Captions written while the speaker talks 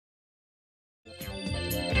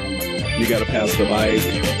You gotta pass the mic.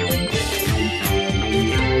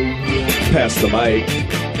 Pass the mic.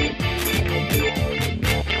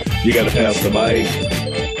 You gotta pass the mic.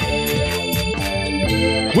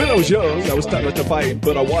 When I was young, I was taught not to fight,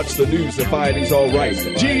 but I watched the news and fighting's alright.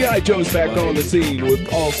 G.I. Joe's back on the scene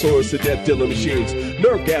with all sorts of death-dealing machines.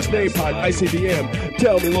 Nerve gas, napalm, ICBM.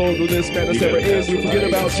 Tell me, Lord, will this madness never end? We forget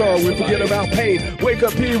about sorrow, we forget about pain. Wake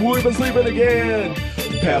up, P, we've been sleeping again.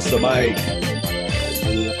 Pass the mic.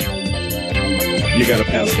 You gotta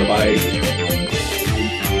pass the mic.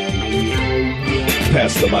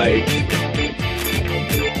 Pass the mic.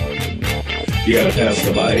 You gotta pass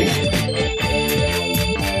the mic.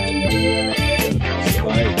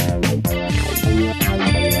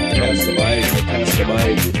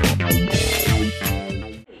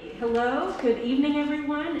 Hello, good evening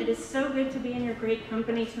everyone. It is so good to be in your great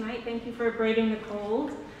company tonight. Thank you for braving the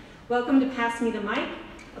cold. Welcome to Pass Me the Mic,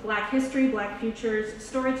 a Black History, Black Futures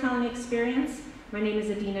storytelling experience. My name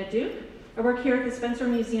is Adina Duke. I work here at the Spencer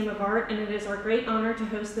Museum of Art, and it is our great honor to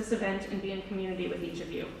host this event and be in community with each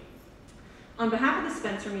of you. On behalf of the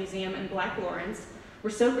Spencer Museum and Black Lawrence, we're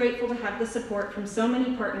so grateful to have the support from so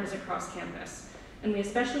many partners across campus. And we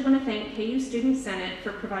especially want to thank KU Student Senate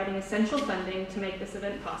for providing essential funding to make this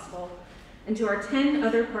event possible, and to our 10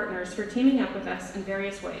 other partners for teaming up with us in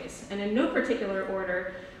various ways. And in no particular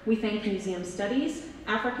order, we thank Museum Studies,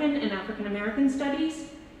 African and African American Studies,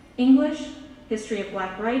 English, History of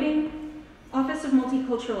Black Writing, Office of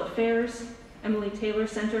Multicultural Affairs, Emily Taylor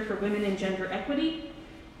Center for Women and Gender Equity,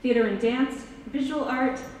 Theater and Dance, Visual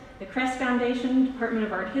Art, the Kress Foundation, Department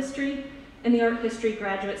of Art History, and the Art History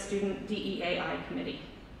Graduate Student DEAI Committee.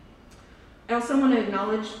 I also want to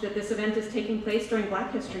acknowledge that this event is taking place during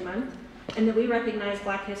Black History Month, and that we recognize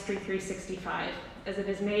Black History 365, as it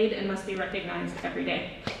is made and must be recognized every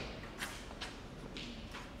day.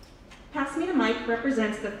 Pass Me the Mic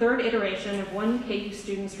represents the third iteration of one KU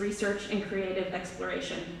student's research and creative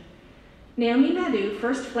exploration. Naomi Madu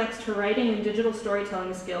first flexed her writing and digital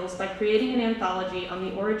storytelling skills by creating an anthology on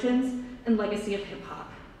the origins and legacy of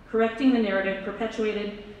hip-hop, correcting the narrative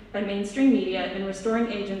perpetuated by mainstream media and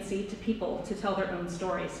restoring agency to people to tell their own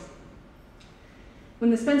stories.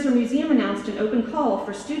 When the Spencer Museum announced an open call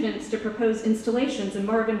for students to propose installations in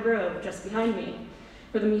Marvin Grove, just behind me,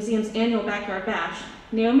 for the museum's annual Backyard Bash,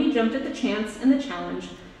 Naomi jumped at the chance and the challenge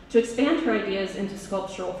to expand her ideas into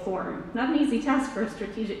sculptural form. Not an easy task for a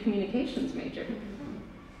strategic communications major.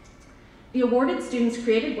 The awarded students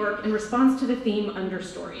created work in response to the theme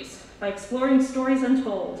Understories, by exploring stories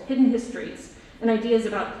untold, hidden histories, and ideas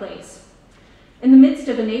about place. In the midst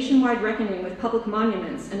of a nationwide reckoning with public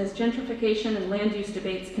monuments and as gentrification and land use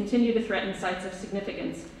debates continue to threaten sites of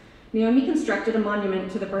significance, Naomi constructed a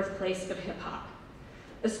monument to the birthplace of hip-hop.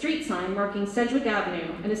 A street sign marking Sedgwick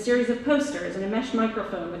Avenue and a series of posters and a mesh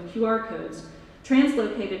microphone with QR codes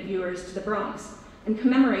translocated viewers to the Bronx and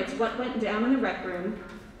commemorates what went down in the rec room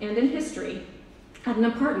and in history at an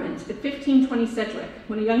apartment at 1520 Sedgwick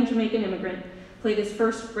when a young Jamaican immigrant played his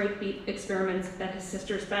first breakbeat experiments at his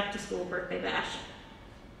sister's back-to-school birthday bash.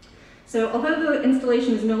 So although the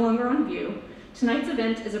installation is no longer on view, tonight's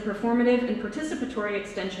event is a performative and participatory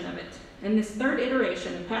extension of it. And this third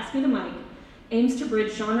iteration of Pass Me the Mic aims to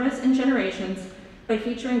bridge genres and generations by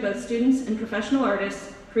featuring both students and professional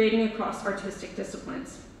artists creating across artistic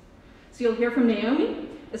disciplines. So you'll hear from Naomi,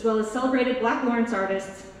 as well as celebrated Black Lawrence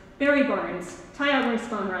artists Barry Barnes, Tai Amri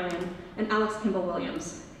Spann-Ryan, and Alex Kimball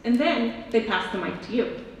Williams. And then they pass the mic to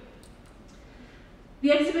you.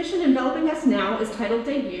 The exhibition enveloping us now is titled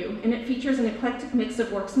Debut, and it features an eclectic mix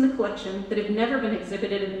of works in the collection that have never been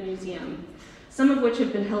exhibited in the museum, some of which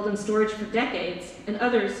have been held in storage for decades, and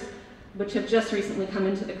others which have just recently come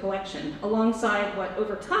into the collection, alongside what,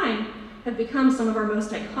 over time, have become some of our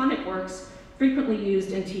most iconic works frequently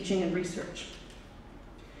used in teaching and research.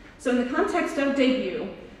 So in the context of Debut,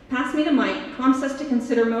 Pass Me the Mic prompts us to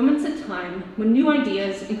consider moments in time when new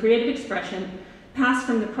ideas and creative expression pass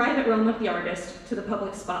from the private realm of the artist to the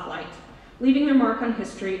public spotlight, leaving their mark on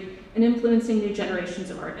history and influencing new generations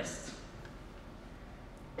of artists.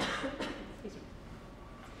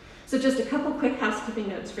 So just a couple quick housekeeping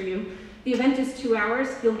notes for you. The event is 2 hours.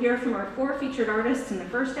 You'll hear from our 4 featured artists in the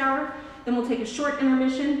first hour. Then we'll take a short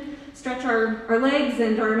intermission, stretch our legs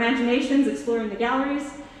and our imaginations exploring the galleries,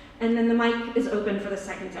 and then the mic is open for the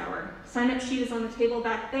second hour. Sign-up sheet is on the table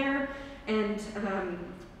back there, and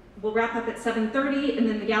we'll wrap up at 7:30, and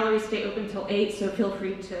then the galleries stay open till 8, so feel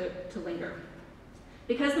free to linger.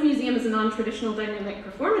 Because the museum is a non-traditional dynamic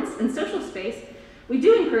performance and social space, we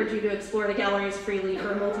do encourage you to explore the galleries freely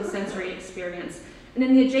for a multi-sensory experience. And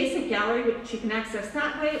in the adjacent gallery, which you can access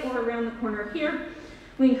that way or around the corner here,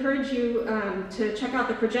 We encourage you to check out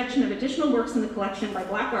the projection of additional works in the collection by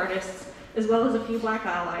Black artists, as well as a few Black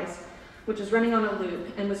allies, which is running on a loop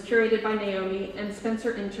and was curated by Naomi and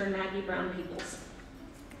Spencer intern Maggie Brown-Peoples.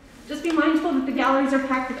 Just be mindful that the galleries are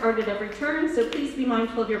packed with art at every turn, so please be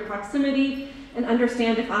mindful of your proximity and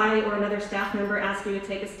understand if I or another staff member asks you to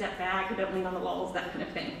take a step back, don't lean on the walls, that kind of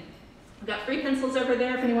thing. We've got free pencils over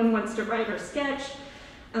there if anyone wants to write or sketch.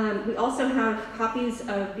 We also have copies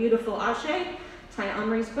of Beautiful Ashe, Tai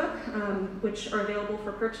Amri's book, which are available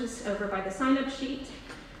for purchase over by the sign-up sheet.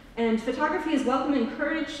 And photography is welcome and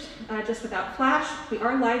encouraged, just without flash. We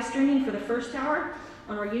are live streaming for the first hour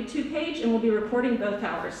on our YouTube page, and we'll be recording both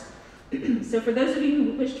hours. So for those of you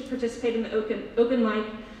who wish to participate in the open mic,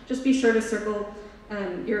 just be sure to circle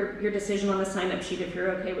your decision on the sign-up sheet if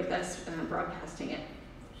you're okay with us broadcasting it.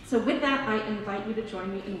 So with that, I invite you to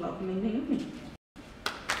join me in welcoming Naomi.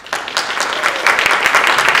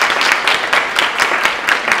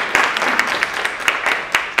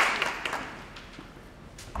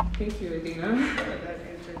 Thank you, Adina, for that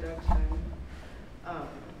introduction.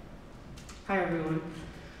 Hi, everyone.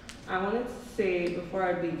 I wanted to say before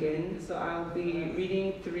I begin, so I'll be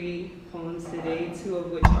reading 3 poems today, 2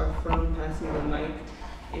 of which are from Pass Me the Mic,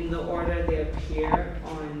 in the order they appear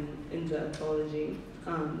in the anthology.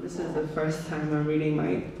 This is the first time I'm reading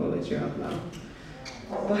my poetry out loud.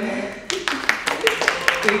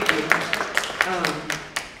 Thank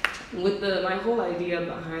you. My whole idea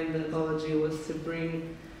behind the anthology was to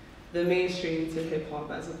bring the mainstream to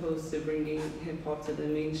hip-hop as opposed to bringing hip-hop to the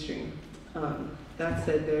mainstream. That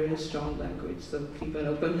said, there is strong language, so keep an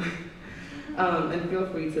open mind. And feel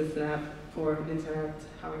free to snap or interact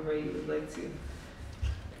however you would like to.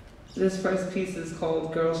 This first piece is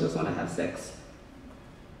called Girls Just Wanna Have Sex.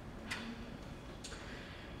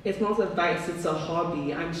 It's not a vice, it's a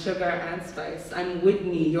hobby. I'm sugar and spice. I'm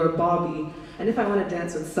Whitney, your Bobby. And if I wanna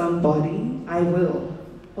dance with somebody, I will.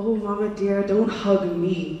 Oh, mama dear, don't hug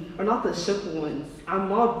me. Or not the shook ones. I'm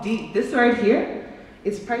mob deep. This right here,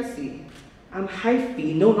 it's pricey. I'm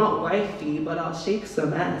hyphy, no not wifey, but I'll shake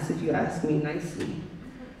some ass if you ask me nicely.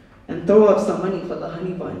 And throw up some money for the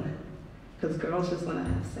honey bun, because girls just wanna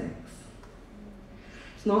have sex.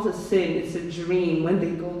 It's not a sin, it's a dream. When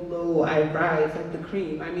they go low, I rise like the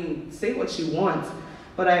cream. I mean, say what you want,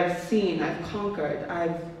 but I've seen, I've conquered,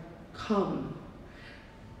 I've come.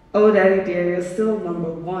 Oh, daddy dear, you're still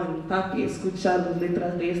 #1. Papi, escucha las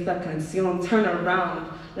letras de esta canción. Turn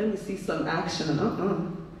around, let me see some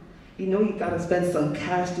action. You know you gotta spend some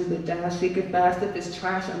cash, do the dash, shake it fast. If it's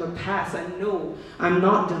trash, I'ma pass. I know I'm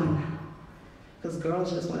not done, because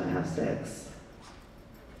girls just wanna have sex.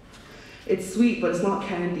 It's sweet, but it's not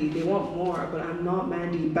candy. They want more, but I'm not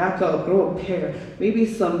Mandy. Back up, grow a pair, maybe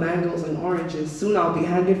some mangoes and oranges. Soon I'll be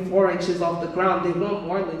hanging 4 inches off the ground. They want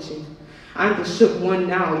more lynching. I'm the shook one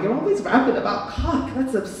now. You're always rapping about cock.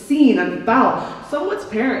 That's obscene and foul. Someone's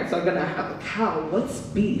parents are gonna have a cow. What's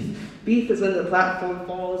beef? Beef is when the platform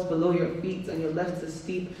falls below your feet and you're left to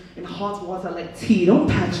steep in hot water like tea. Don't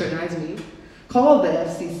patronize me. Call the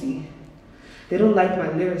FCC. They don't like my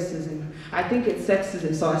lyricism. I think it's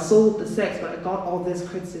sexism, so I sold the sex, but I got all this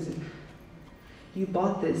criticism. You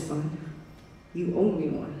bought this, son. You owe me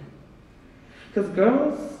one. Because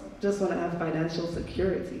girls just want to have financial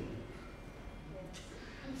security.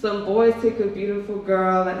 Some boys take a beautiful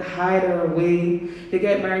girl and hide her away. They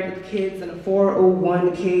get married with kids and a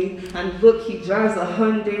 401k. And look, he drives a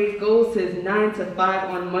Hyundai, goes his 9 to 5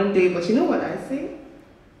 on Monday. But you know what I say?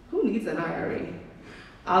 Who needs an IRA?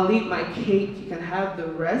 I'll eat my cake, you can have the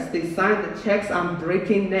rest. They sign the checks, I'm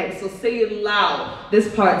breaking necks. So say it loud,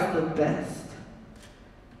 this part's the best.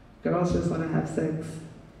 Girls just want to have sex.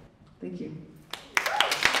 Thank you.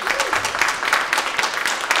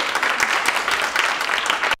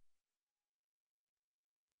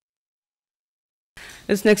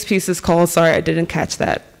 This next piece is called Sorry I Didn't Catch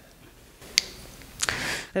That.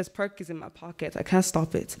 There's perkies in my pockets, I can't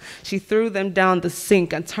stop it. She threw them down the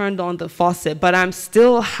sink and turned on the faucet, but I'm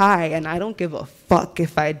still high and I don't give a fuck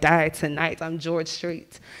if I die tonight. I'm George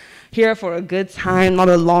Strait. Here for a good time, not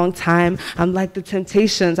a long time. I'm like the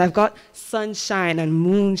Temptations. I've got sunshine and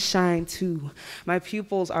moonshine too. My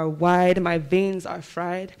pupils are wide, my veins are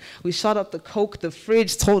fried. We shot up the coke, the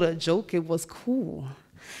fridge told a joke, it was cool.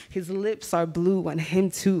 His lips are blue and him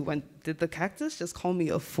too. And did the cactus just call me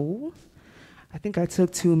a fool? I think I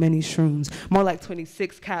took too many shrooms. More like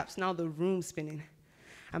 26 caps, now the room's spinning.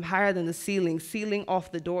 I'm higher than the ceiling, sealing off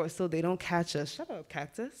the door so they don't catch us. Shut up,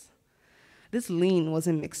 cactus. This lean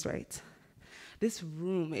wasn't mixed right. This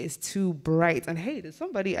room is too bright. And hey, did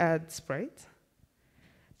somebody add Sprite?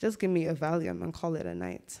 Just give me a Valium and call it a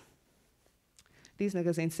night. These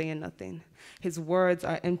niggas ain't saying nothing. His words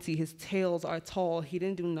are empty. His tails are tall. He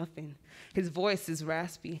didn't do nothing. His voice is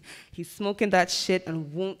raspy. He's smoking that shit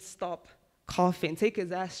and won't stop coughing. Take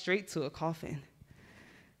his ass straight to a coffin.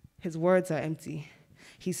 His words are empty.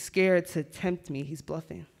 He's scared to tempt me. He's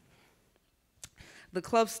bluffing. The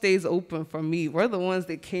club stays open for me. We're the ones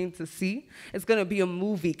they came to see. It's gonna be a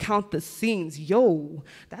movie. Count the scenes. Yo,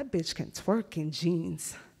 that bitch can twerk in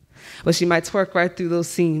jeans. But she might twerk right through those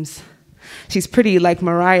seams. She's pretty like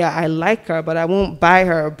Mariah. I like her, but I won't buy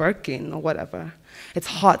her a Birkin or whatever. It's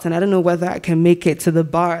hot, and I don't know whether I can make it to the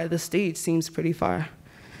bar. The stage seems pretty far.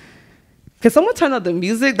 Can someone turn up the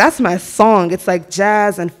music? That's my song. It's like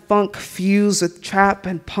jazz and funk fused with trap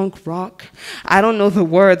and punk rock. I don't know the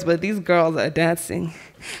words, but these girls are dancing.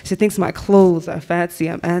 She thinks my clothes are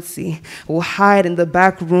fancy, I'm antsy. We'll hide in the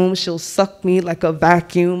back room. She'll suck me like a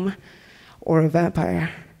vacuum or a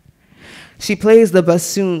vampire. She plays the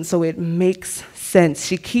bassoon so it makes sense.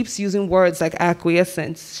 She keeps using words like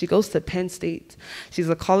acquiescence. She goes to Penn State. She's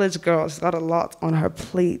a college girl. She's got a lot on her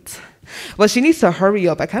plate. But she needs to hurry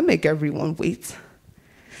up. I can't make everyone wait.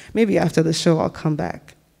 Maybe after the show, I'll come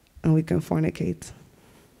back and we can fornicate.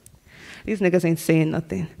 These niggas ain't saying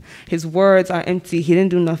nothing. His words are empty. He didn't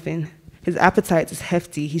do nothing. His appetite is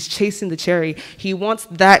hefty. He's chasing the cherry. He wants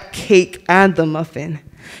that cake and the muffin.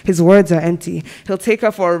 His words are empty. He'll take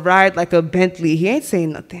her for a ride like a Bentley. He ain't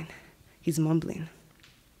saying nothing. He's mumbling.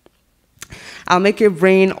 I'll make it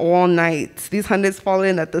rain all night. These hundreds fall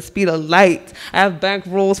in at the speed of light. I have bank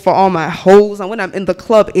rolls for all my hoes, and when I'm in the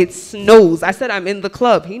club, it snows. I said I'm in the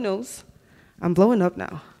club. He knows. I'm blowing up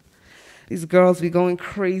now. These girls be going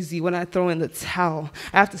crazy when I throw in the towel.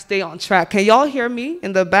 I have to stay on track. Can y'all hear me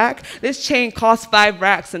in the back? This chain costs 5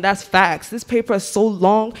 racks, and that's facts. This paper is so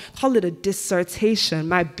long, call it a dissertation.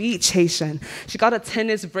 My beach Haitian. She got a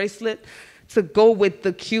tennis bracelet to go with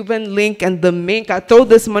the Cuban link and the mink. I throw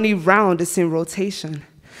this money round, it's in rotation.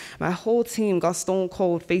 My whole team got stone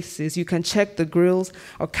cold faces. You can check the grills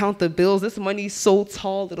or count the bills. This money's so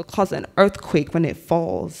tall, it'll cause an earthquake when it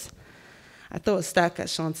falls. I throw a stack at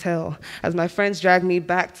Chantel as my friends drag me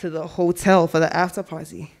back to the hotel for the after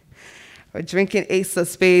party. We're drinking Ace of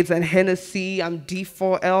Spades and Hennessy. I'm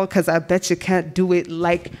D4L because I bet you can't do it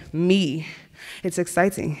like me. It's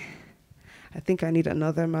exciting. I think I need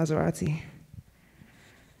another Maserati.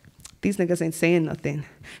 These niggas ain't saying nothing.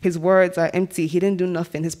 His words are empty. He didn't do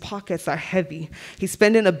nothing. His pockets are heavy. He's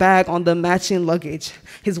spending a bag on the matching luggage.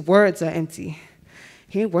 His words are empty.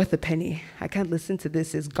 He ain't worth a penny. I can't listen to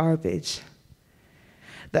this. It's garbage.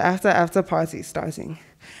 The after party is starting.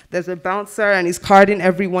 There's a bouncer and he's carding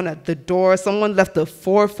everyone at the door. Someone left a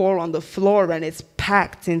 4-4 on the floor and it's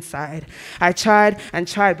packed inside. I tried and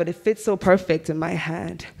tried, but it fits so perfect in my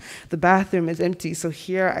hand. The bathroom is empty, so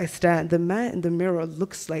here I stand. The man in the mirror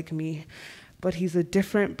looks like me, but he's a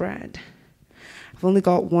different brand. I've only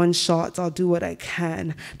got one shot. I'll do what I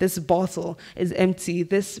can. This bottle is empty.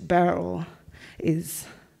 This barrel is...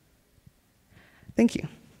 Thank you.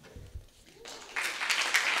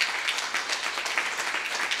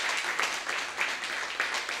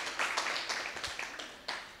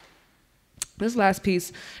 This last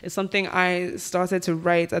piece is something I started to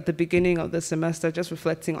write at the beginning of the semester, just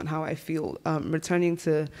reflecting on how I feel, returning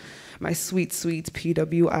to my sweet, sweet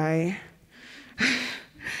PWI.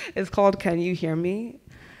 It's called Can You Hear Me?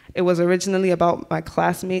 It was originally about my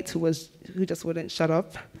classmate who just wouldn't shut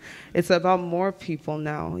up. It's about more people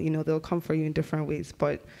now. You know, they'll come for you in different ways.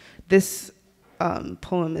 But this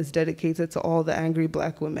poem is dedicated to all the angry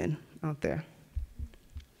Black women out there.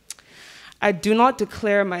 I do not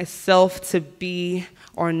declare myself to be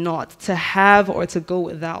or not, to have or to go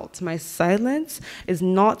without. My silence is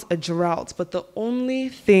not a drought, but the only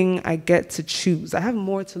thing I get to choose. I have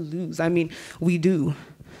more to lose. I mean, we do.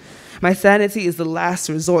 My sanity is the last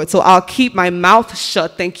resort, so I'll keep my mouth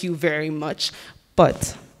shut, thank you very much.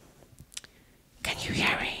 But can you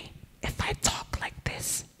hear me if I talk like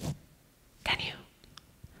this? Can you?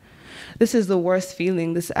 This is the worst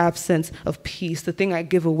feeling, this absence of peace, the thing I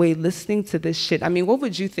give away listening to this shit. I mean, what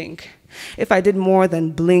would you think if I did more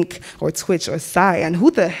than blink or twitch or sigh? And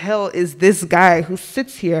who the hell is this guy who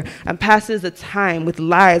sits here and passes the time with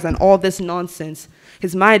lies and all this nonsense?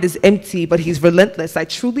 His mind is empty, but he's relentless. I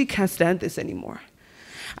truly can't stand this anymore.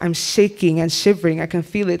 I'm shaking and shivering. I can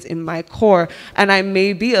feel it in my core. And I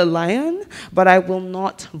may be a lion, but I will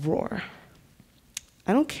not roar.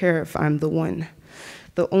 I don't care if I'm the one.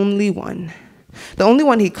 The only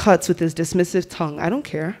one he cuts with his dismissive tongue. I don't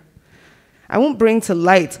care. I won't bring to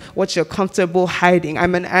light what you're comfortable hiding.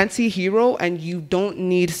 I'm an anti-hero and you don't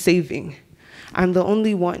need saving. I'm the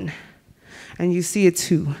only one, and you see it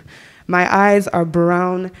too. My eyes are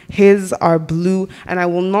brown, his are blue, and I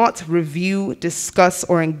will not review, discuss,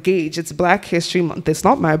 or engage. It's Black History Month. It's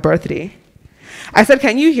not my birthday. I said,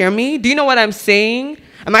 can you hear me? Do you know what I'm saying?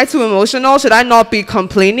 Am I too emotional? Should I not be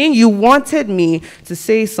complaining? You wanted me to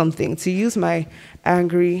say something, to use my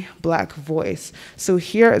angry Black voice. So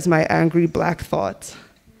here is my angry Black thought.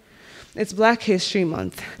 It's Black History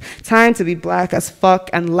Month. Time to be Black as fuck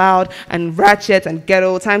and loud and ratchet and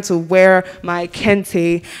ghetto. Time to wear my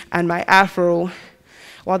kente and my afro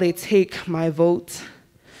while they take my vote,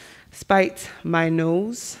 spite my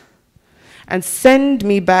nose, and send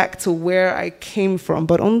me back to where I came from,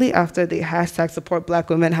 but only after they hashtag support Black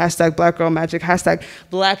women, hashtag Black girl magic, hashtag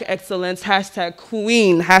Black excellence, hashtag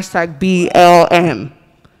queen, hashtag BLM.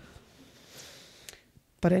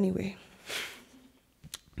 But anyway,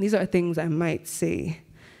 these are things I might say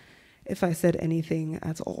if I said anything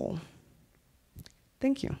at all.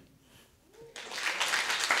 Thank you.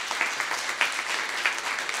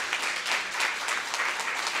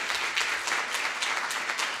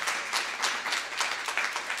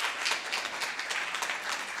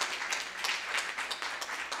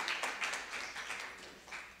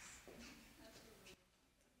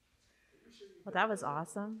 Well, that was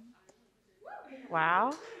awesome.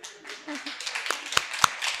 Wow.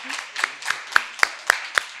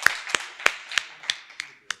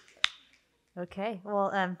 Okay,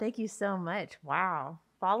 well, thank you so much. Wow.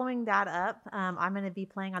 Following that up, I'm going to be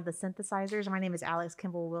playing on the synthesizers. My name is Alex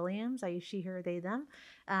Kimball Williams. I use she, her, they, them.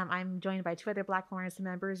 I'm joined by two other Black Lawrence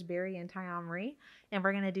members, Barry and Tai Amri, and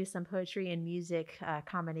we're going to do some poetry and music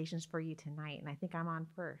combinations for you tonight. And I think I'm on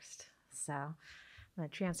first. So I'm going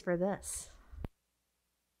to transfer this.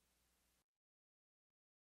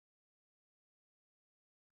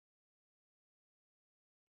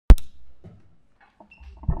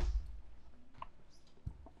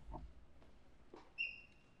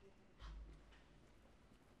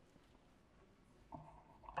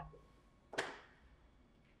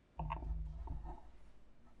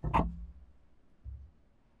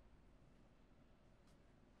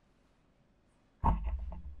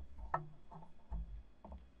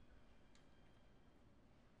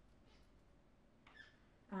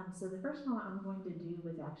 So the first one I'm going to do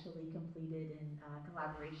was actually completed in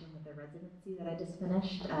collaboration with the residency that I just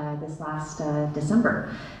finished this last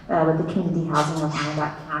December with the community housing of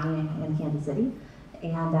Wyandotte County in Kansas City.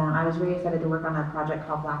 And I was really excited to work on a project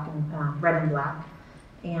called Red and Black.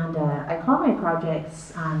 And I call my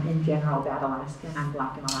projects in general Bad Alaskan. I'm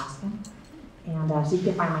Black and Alaskan. And so you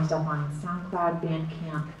can find my stuff on SoundCloud,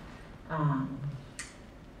 Bandcamp,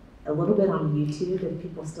 a little bit on YouTube if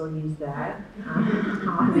people still use that,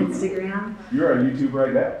 on Instagram. You're on YouTube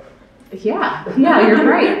right now. Yeah, you're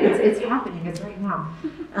right. It's happening. It's right now.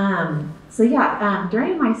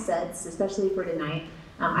 During my sets, especially for tonight,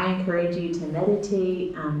 I encourage you to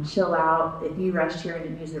meditate, chill out. If you rushed here and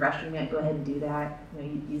didn't use the restroom yet, go ahead and do that.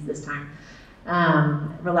 You use this time.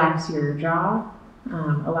 Relax your jaw.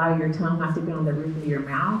 Allow your tongue not to be on the roof of your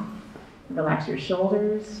mouth. Relax your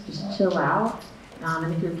shoulders. Just chill out.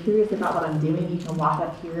 And if you're curious about what I'm doing, you can walk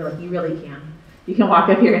up here. Like, you really can. You can walk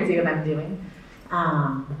up here and see what I'm doing.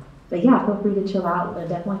 But yeah, feel free to chill out.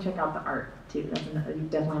 Definitely check out the art too. You're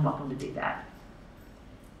definitely welcome to do that.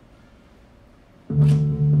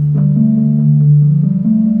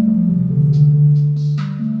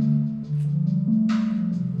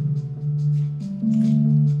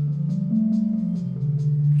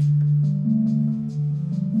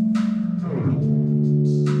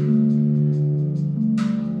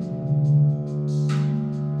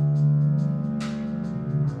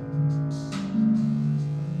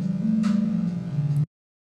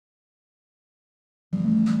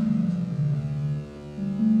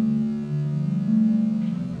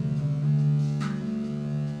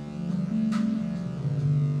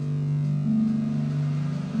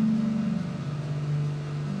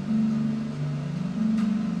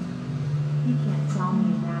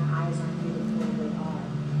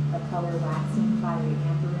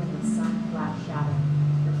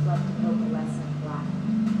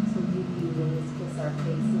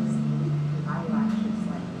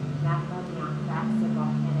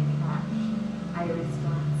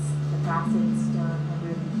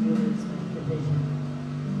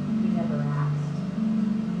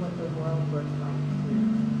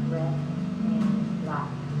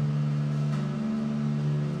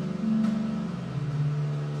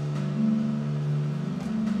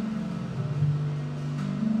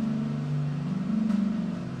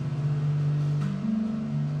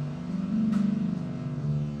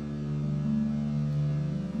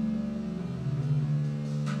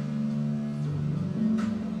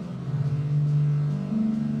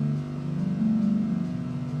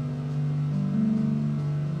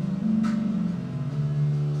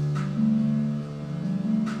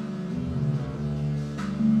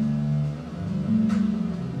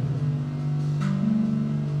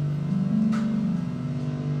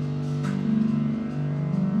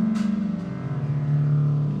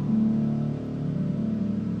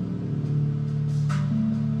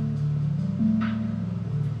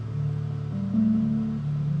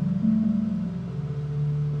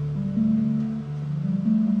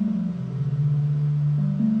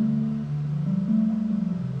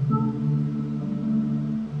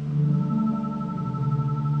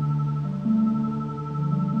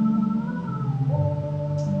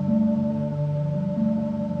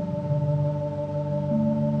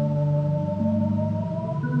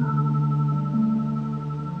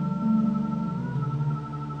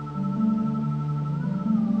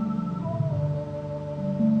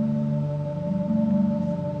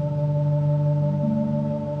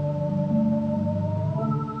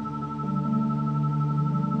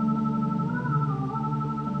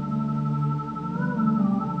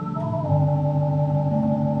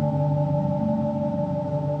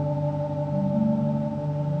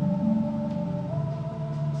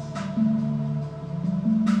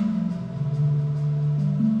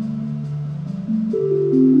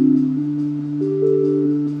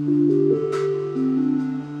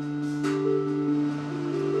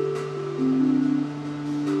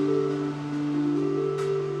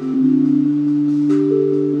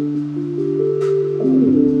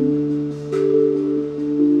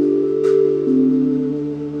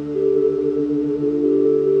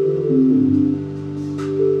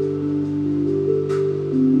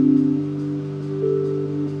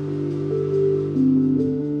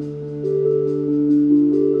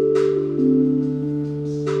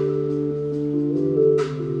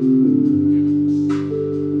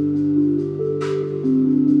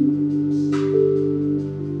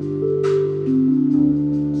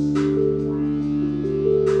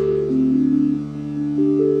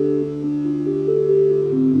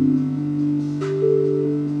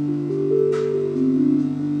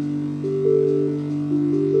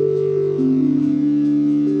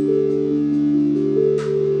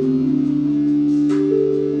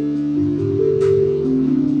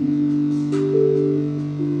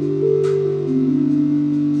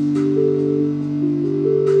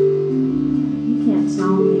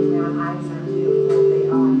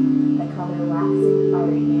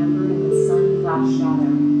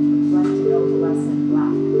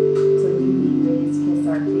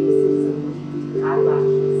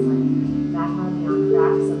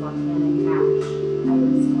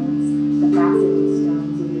 multifaceted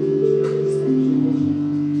stones of the universe that you vision.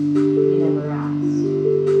 You never asked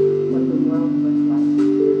what the world looked like,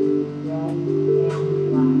 red and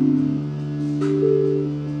black.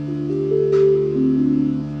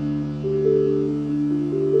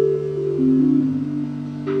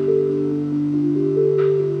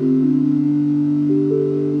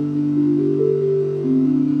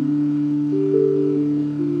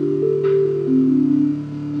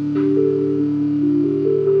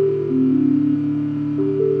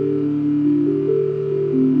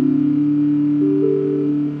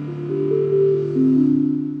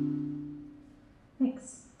 Thanks.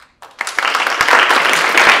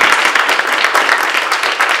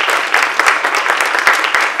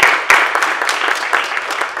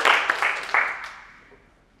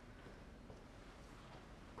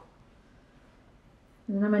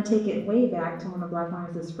 And then I'm going to take it way back to one of Black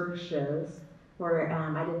Lawrence's first shows, where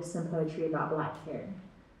I did some poetry about black hair.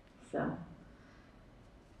 So.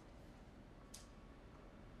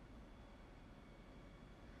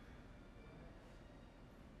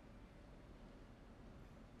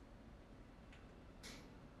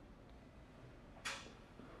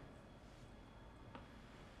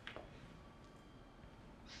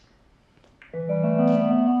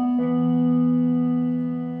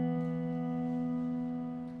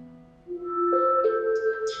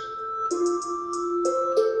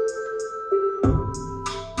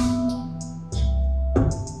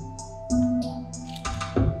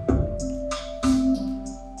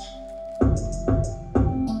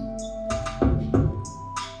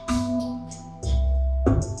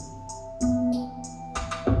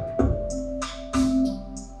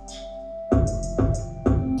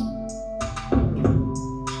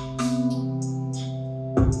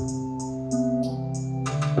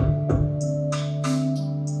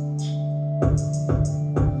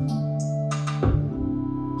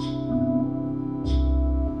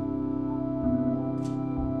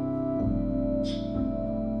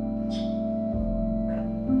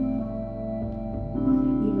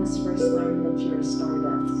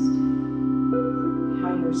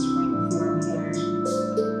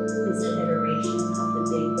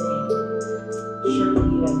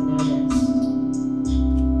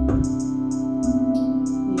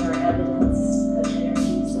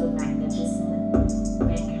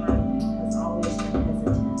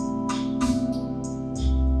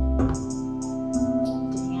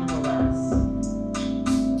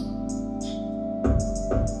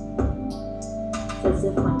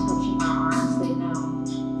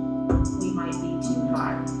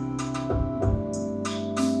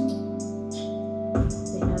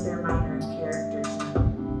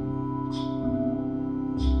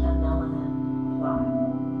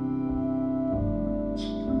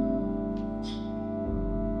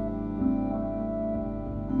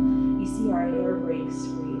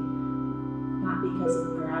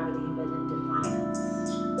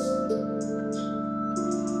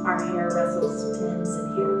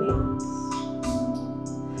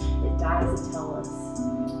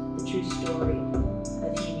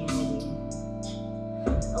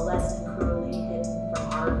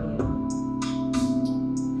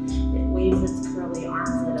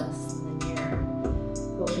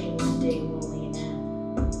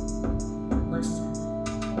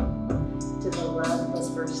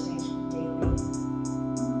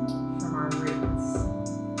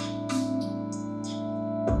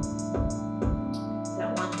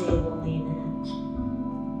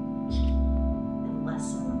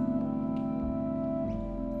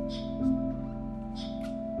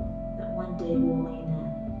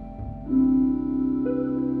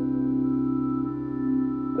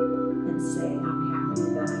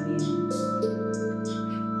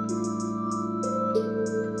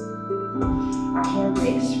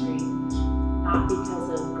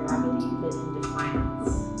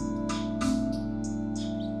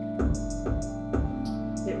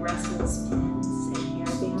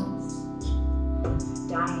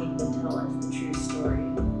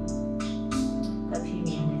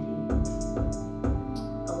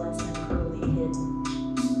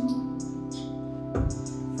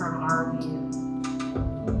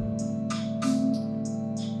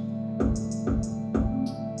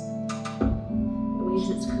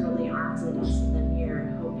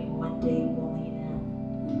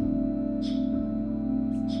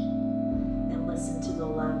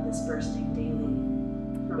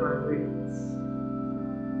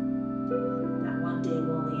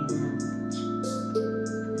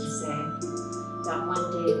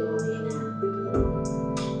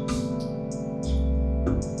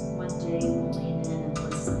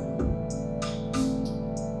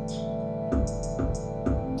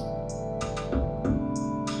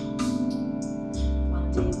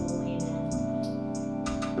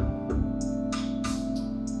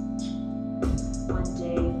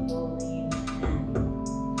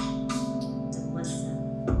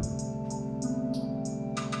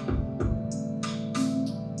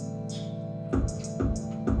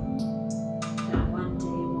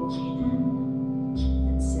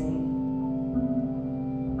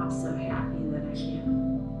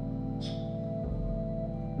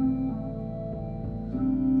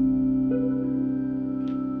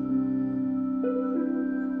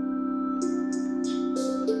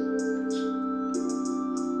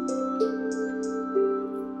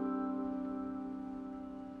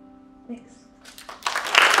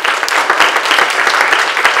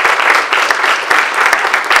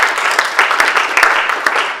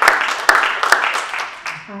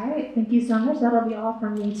 Thank you so much. That'll be all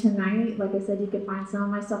from me tonight. Like I said, you can find some of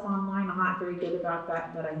my stuff online. I'm not very good about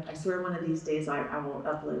that, but I swear one of these days I will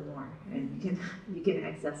upload more and you can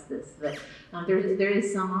access this. But there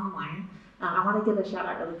is some online. I want to give a shout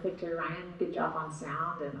out really quick to Ryan. Good job on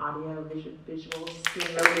sound and audio, visuals,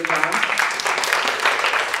 doing really good job.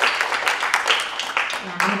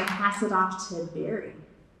 And I'm going to pass it off to Barry.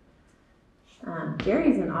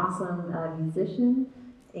 Barry's an awesome musician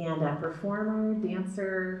and a performer,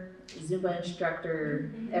 dancer, Zumba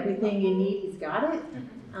instructor, everything you need, he's got it.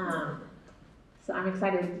 So I'm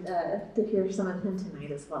excited to hear some of him tonight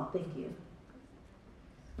as well. Thank you.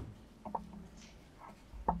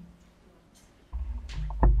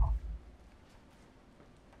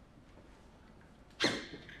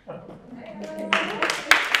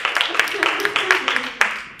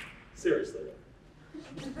 Seriously.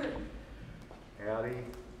 Howdy.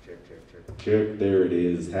 Check. Check, there it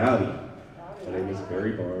is. Howdy. My name is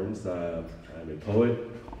Barry Barnes. I'm a poet,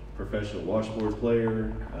 professional washboard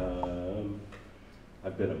player.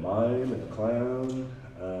 I've been a mime and a clown.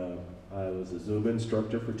 I was a Zumba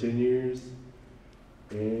instructor for 10 years.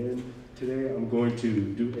 And today I'm going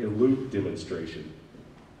to do a loop demonstration.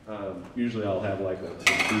 Usually I'll have like some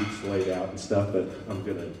beats laid out and stuff, but I'm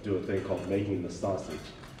gonna do a thing called making the sausage,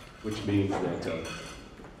 which means that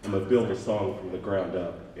I'm gonna build a song from the ground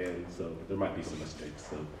up, and so there might be some mistakes,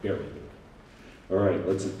 so bear with me. All right,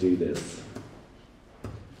 let's do this.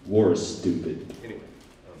 War is stupid. Anyway.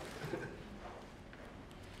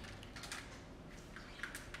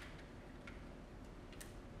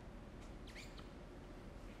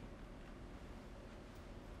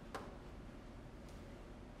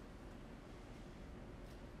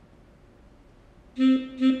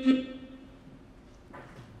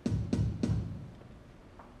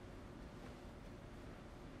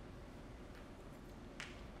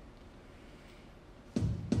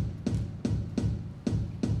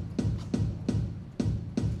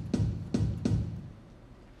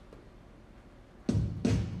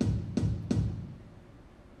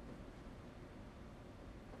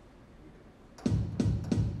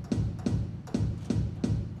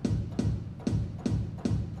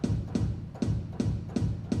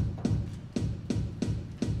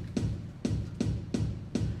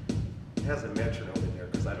 It has a metronome in there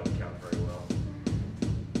because I don't count very well.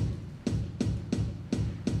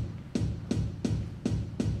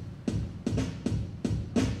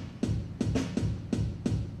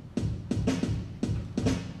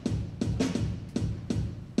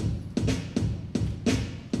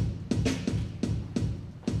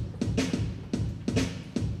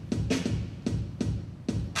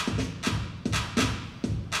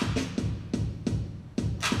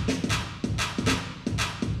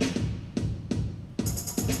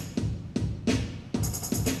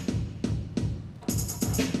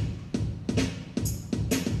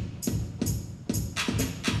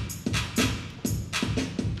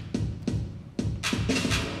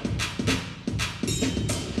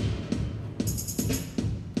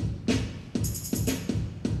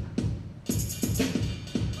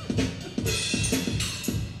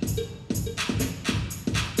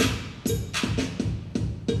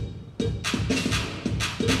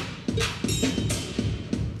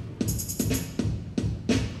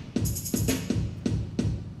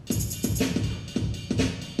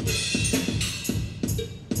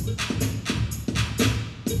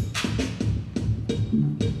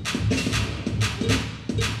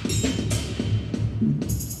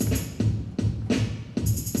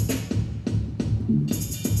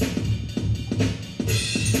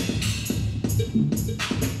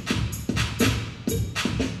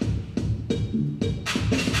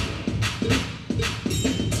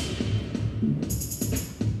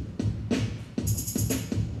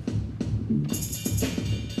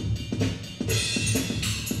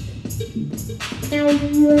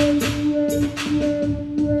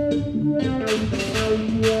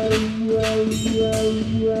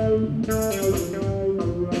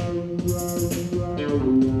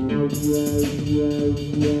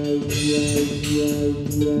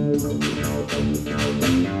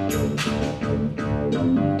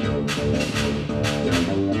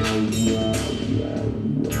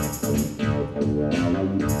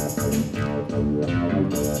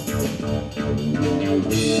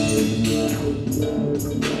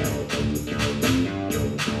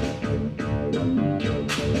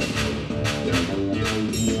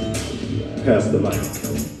 Pass the mic.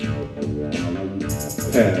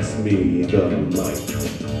 Pass me the mic.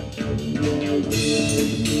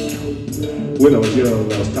 When I was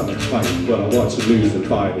young, I was taught to fight, but I watched the news and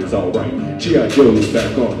fight is alright. G.I. Joe's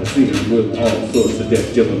back on the scene with all sorts of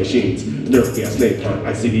death-dealing machines. Nerf gas, napalm,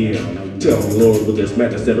 ICBM. Tell me, Lord, will this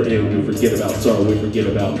madness ever end? We forget about sorrow, we forget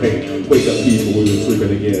about pain. Wake up, people, we've been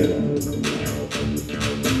sleeping again.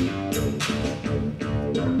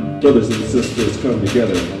 Brothers and sisters come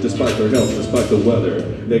together, despite their health, despite the weather.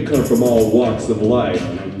 They come from all walks of life.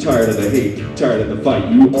 Tired of the hate, tired of the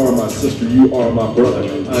fight. You are my sister, you are my brother.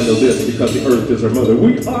 I know this because the earth is our mother.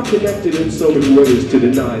 We are connected in so many ways. To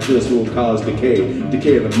deny this will cause decay.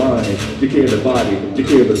 Decay of the mind, decay of the body,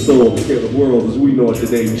 decay of the soul, decay of the world as we know it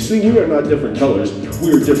today. You see, we are not different colors.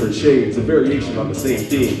 We are different shades, a variation on the same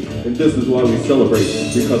theme. And this is why we celebrate,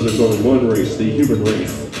 because there's only one race, the human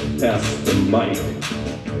race. Pass the mic.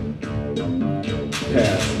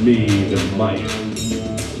 Pass me the mic.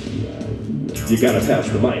 You gotta pass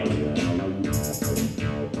the mic.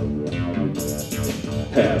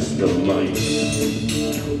 Pass the mic.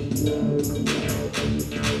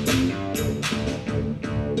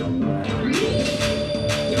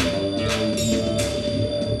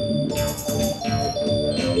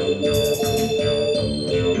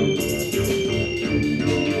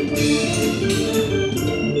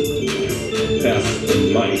 Pass the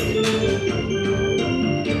mic.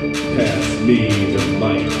 Pass me the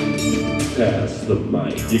mic. Pass the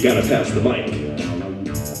mic. You gotta pass the mic.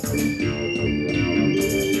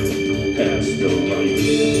 Pass the mic.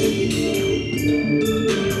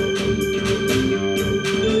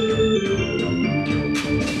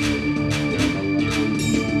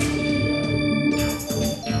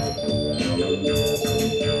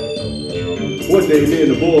 One day, me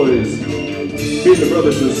and the boys, me and the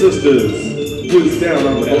brothers and sisters, was down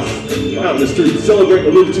on the block, out in the street, celebrating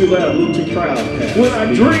a little too loud, a little too proud. When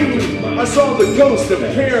I dreamed, I saw the ghost of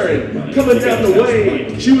Karen coming down the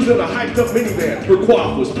way. She was in a hyped up minivan. Her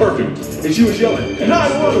coif was perfect, and she was yelling,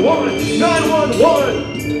 911,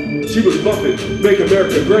 911. She was bumping, make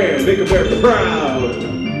America grand, make America proud.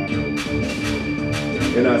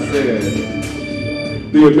 And I said,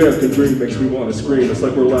 the American dream makes me want to scream. It's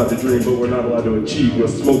like we're allowed to dream, but we're not allowed to achieve. We'll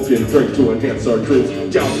smoke and drink to enhance our dreams.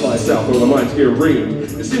 Down fly south where the minds get reamed.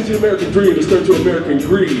 It seems the American dream has turned to American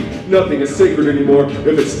greed. Nothing is sacred anymore. If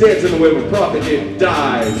it stands in the way of a profit, it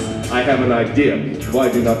dies. I have an idea. Why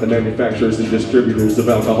do not the manufacturers and distributors of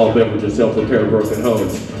alcohol beverages help repair broken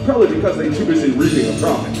homes? Probably because they're too busy reaping a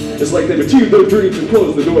profit. It's like they've achieved their dreams and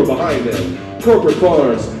closed the door behind them. Corporate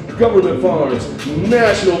farms, government farms,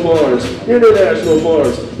 national farms, international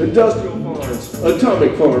farms, industrial farms,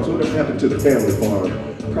 atomic farms. Whatever happened to the family farm?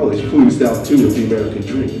 Probably flew out too with the American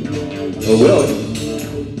dream. Oh well,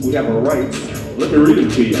 we have our rights. Let me read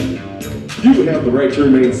them to you. You have the right to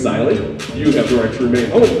remain silent. You have the right to remain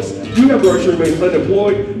homeless. You have the right to remain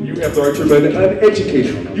unemployed. You have the right to remain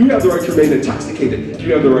uneducated. You have the right to remain intoxicated.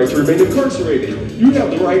 You have the right to remain incarcerated. You have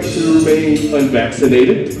the right to remain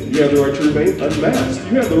unvaccinated. You have the right to remain unmasked.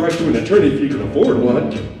 You have the right to an attorney if you can afford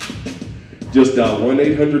one. Just dial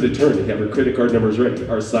 1-800-ATTORNEY. Have your credit card numbers ready.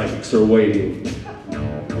 Our psychics are waiting.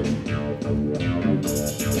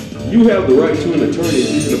 You have the right to an attorney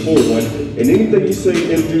if you can afford one, and anything you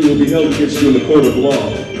say and do will be held against you in the court of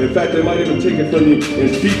law. In fact, they might even take it from you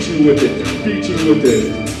and beat you with it. Beat you with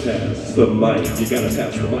it. Pass the mic. You gotta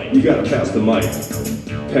pass the mic. You gotta pass the mic.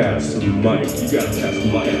 Pass the mic. You gotta pass the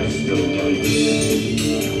mic. Pass the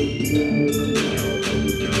mic.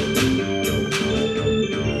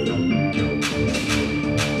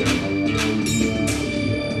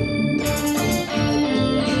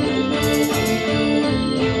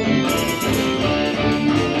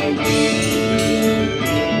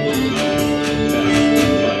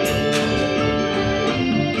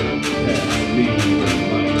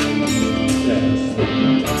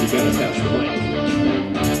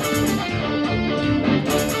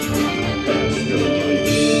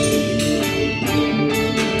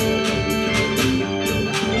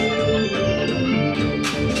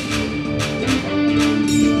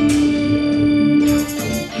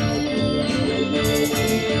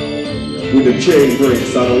 When the chain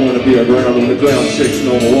breaks, I don't want to be around. When the ground shakes and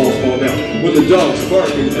all the walls fall down. When the dogs bark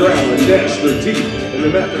and growl and gnash their teeth. And the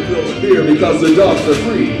master feels fear because the dogs are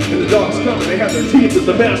free. And the dogs come and they have their teeth at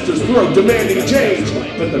the master's throat, demanding change.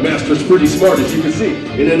 But the master's pretty smart, as you can see.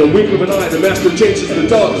 And in a wink of an eye, the master changes the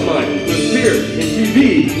dog's mind. With fear and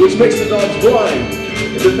TV, which makes the dogs blind.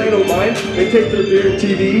 And if they don't mind, they take their beer and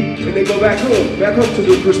TV and they go back home to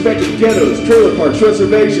their respective ghettos, trailer parks,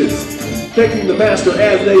 reservations. Thanking the master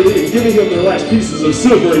as they leave, giving him their last pieces of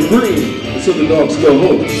silver and green. And so the dogs go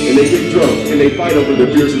home, and they get drunk, and they fight over their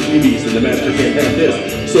beers and TVs, and the master can't have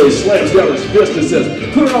this. So he slams down his fist and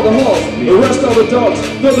says, clear all the halls, arrest all the dogs,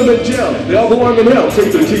 throw them in jail. They all belong in hell,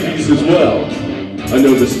 take their TVs as well. I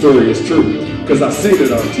know this story is true, because I've seen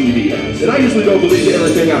it on TV. And I usually don't believe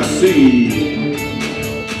everything I see.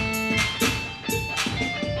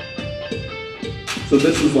 So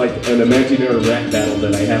this is like an imaginary rap battle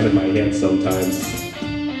that I have in my head sometimes.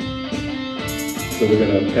 So we're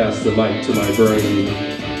gonna pass the mic to my brain.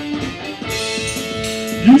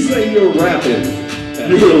 You say you're rapping,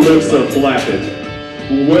 your lips are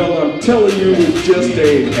flapping. Well, I'm telling you, it just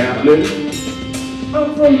ain't happening.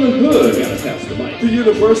 I'm from the hood, the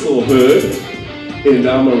universal hood, and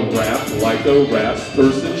I'm a rap like a raps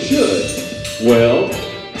person should. Well,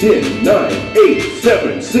 10, 9, 8,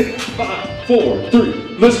 7, 6, 5, 4, 3.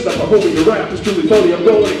 Listen up, my homie, your rap is truly phony. I'm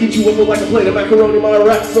going to eat you up like a plate of macaroni. My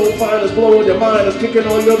rap's so fine, it's blowing your mind. It's kicking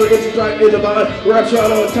all your other inches right in the vine. Rap's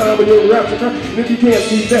right on time, but your rap's a crime. And if you can't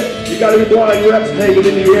see that, you gotta be blind. Your rap's hanging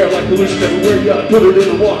in the air like pollution everywhere. You gotta put it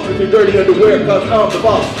in the wash with your dirty underwear, cause I'm the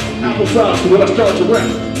boss. Applesauce, when I start to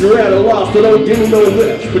rap, you're at a loss, so don't give me no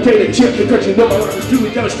lips. Potato chip, because you know my rap is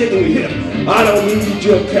truly devastatingly hip. I don't need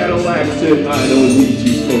your Cadillacs and I don't need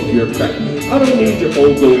you smoke your crack. I don't need your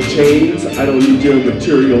old gold chains, I don't need your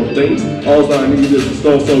material things. All I need is a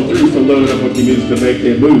stone so through, so load up with your music to make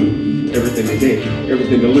it move. Everything to gain,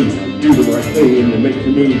 everything to lose. Do the right thing and make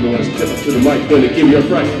the move. You want to step up to the mic, gonna give you a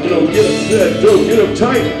fright. But don't get upset, don't get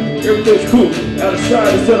uptight. Everything's cool,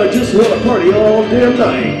 outside instead I just want to party all damn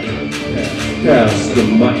night. Pass the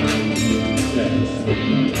mic.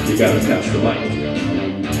 You gotta pass the mic.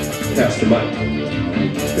 Pass the mic.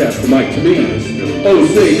 Pass the mic to me. Oh,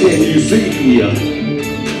 say, can you see?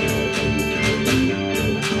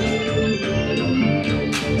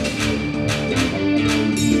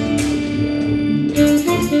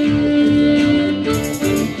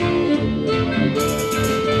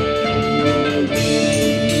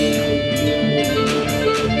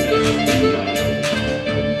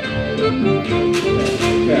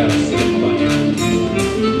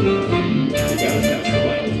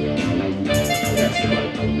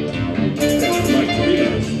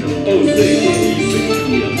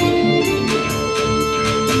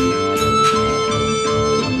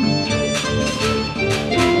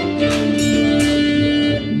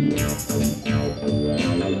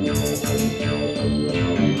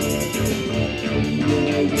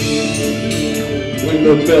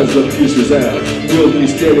 The bells of peace resound. We'll be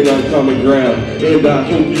standing on common ground, and I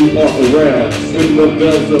hope you are around. When the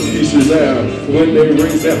bells of peace resound, when they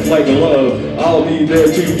raise that flag of love, I'll be there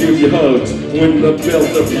to give you hugs. When the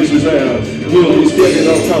bells of peace resound, we'll be standing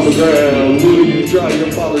on common ground. Will you dry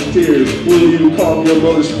your father's tears? Will you calm your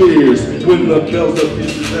mother's fears? When the bells of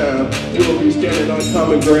peace resound, we'll be standing on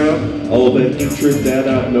common ground. All the hatred that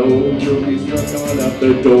I know will be struck on out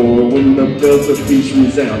the door. When the bells of peace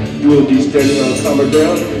resound, we'll be standing on common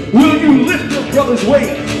ground. Will you lift your brother's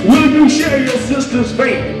weight? Will you share your sister's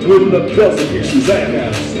fate? When the bells of peace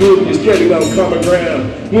resound, we'll be standing on common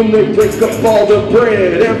ground. When they break up all the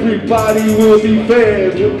bread, everybody will be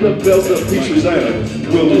fed. When the bells of peace resound,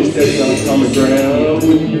 we'll be standing on common ground.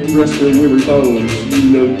 When you rest your weary bones, you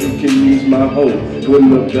know you can use my hope. When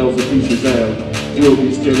the bells of peace resound, we'll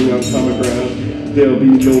be standing on common ground. There'll be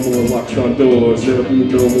no more locks on doors. There'll be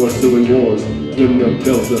no more civil wars. When the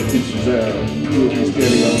bells of peace resound, we'll be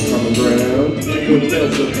standing on common ground. When the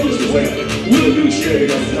bells of peace resound, we'll be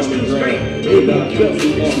standing on common ground. When the bells of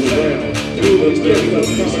peace resound, we'll be standing on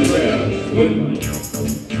common ground. When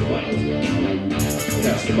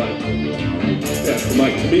pass the mic. Pass the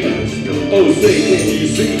mic to me. Oh, say, can you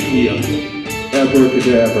see?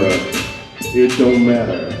 Abracadabra. It don't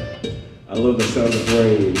matter. I love the sound of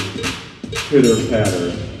rain, pitter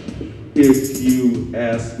patter. If you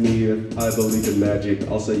ask me if I believe in magic,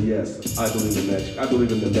 I'll say yes, I believe in magic. I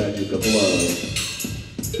believe in the magic of love.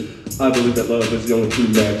 I believe that love is the only true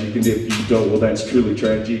magic, and if you don't, well that's truly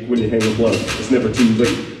tragic. When you hang with love, it's never too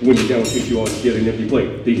late. When you're down, kick you on to get an empty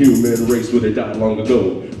plate. The human race would have died long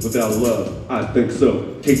ago. Without love, I think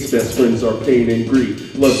so. Hate's best friends are pain and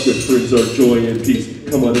grief. Love's good friends are joy and peace.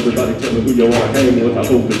 Come on everybody, tell me who you are hanging with. I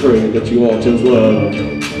hope and pray that you all chose love.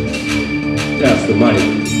 Pass the mic.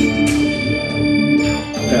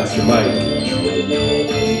 Pass the mic.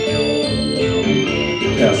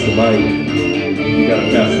 Pass the mic. You gotta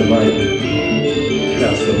pass the mic.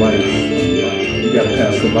 Pass the mic. You gotta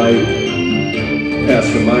pass the mic. Pass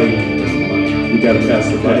the mic. You gotta pass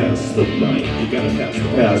the mic. Pass the mic. You gotta pass the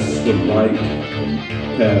mic. Pass the mic.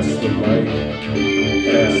 Pass the mic.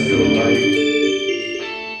 Pass the mic.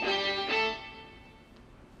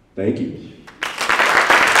 Thank you.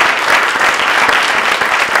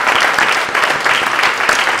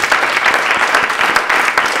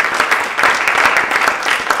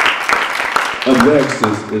 Up next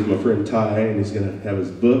is my friend Tai, and he's going to have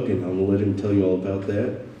his book, and I'm going to let him tell you all about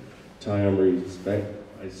that. Tai Amri Spann-Ryan.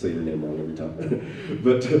 I say your name wrong every time.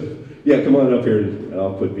 But yeah, come on up here, and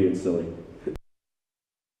I'll quit being silly.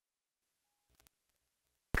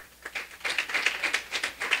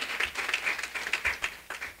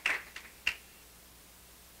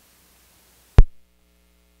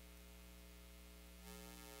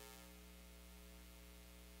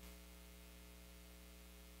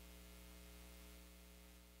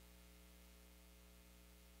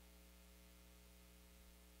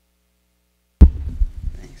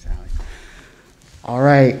 All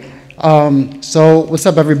right. So what's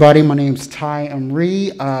up, everybody? My name's Tai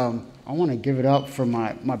Amri. I want to give it up for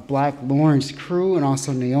my Black Lawrence crew and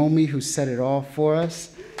also Naomi, who set it off for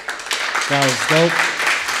us. That was dope.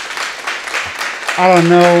 I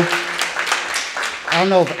don't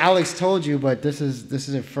know if Alex told you, but this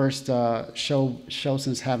is her first show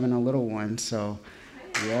since having a little one. So,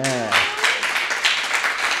 yeah.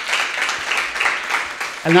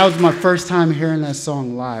 And that was my first time hearing that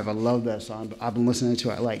song live. I love that song. I've been listening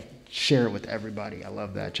to it. I like share it with everybody. I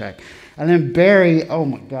love that track. And then Barry, oh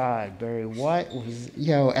my God, Barry,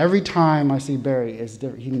 every time I see Barry, it's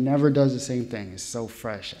different. He never does the same thing. It's so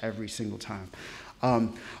fresh every single time.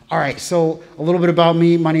 All right, so a little bit about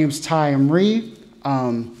me. My name is Tai Amri,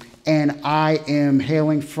 and I am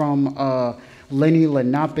hailing from Lenni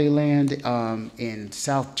Lenape land in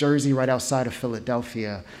South Jersey, right outside of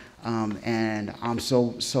Philadelphia. And I'm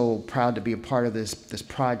so proud to be a part of this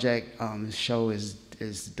project. This show is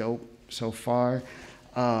dope so far.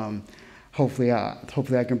 Hopefully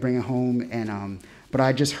I can bring it home. And but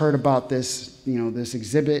I just heard about this this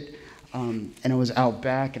exhibit, and it was out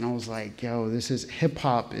back, and I was like, yo, hip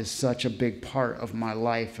hop is such a big part of my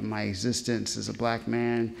life and my existence as a Black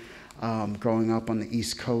man, growing up on the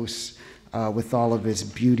East Coast with all of its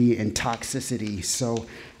beauty and toxicity.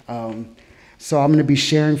 So I'm going to be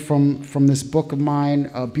sharing from this book of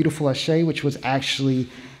mine, Beautiful Ashe, which was actually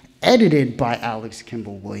edited by Alex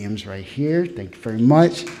Kimball Williams right here. Thank you very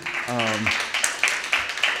much.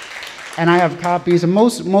 And I have copies, and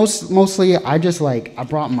mostly I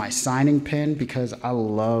brought my signing pen because I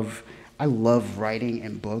love writing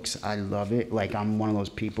in books. I love it. Like, I'm one of those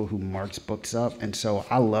people who marks books up, and so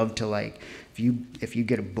I love to, like, if you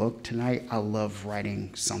get a book tonight, I love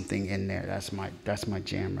writing something in there. That's my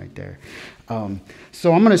jam right there.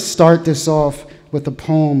 So I'm gonna start this off with a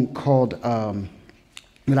poem called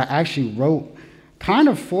that I actually wrote kind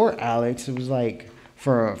of for Alex. It was like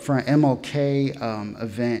for an MLK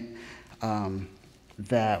event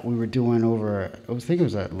that we were doing over. I think it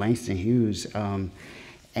was at Langston Hughes.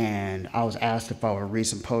 And I was asked if I would read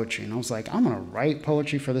some poetry, and I was like, I'm gonna write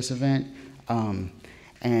poetry for this event,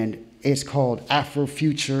 and it's called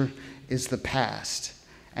Afrofuture is the Past,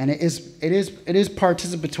 and it is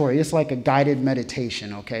participatory. It's like a guided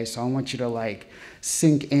meditation, okay? So I want you to like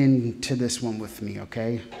sink into this one with me,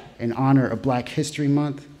 okay? In honor of Black History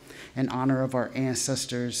Month, in honor of our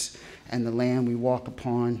ancestors and the land we walk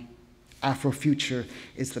upon, Afrofuture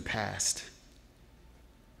is the past.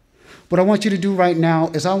 What I want you to do right now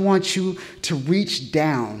is I want you to reach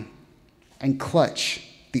down and clutch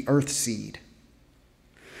the earth seed.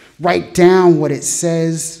 Write down what it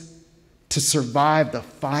says to survive the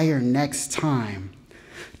fire next time.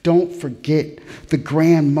 Don't forget the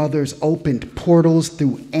grandmothers opened portals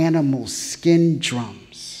through animal skin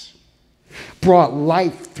drums, brought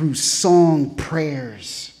life through song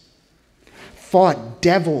prayers, fought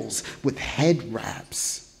devils with head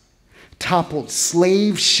wraps, toppled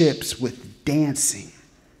slave ships with dancing.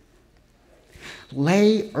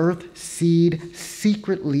 Lay earth seed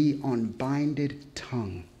secretly on binded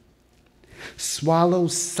tongue. Swallow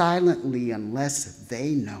silently unless they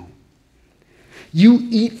know. You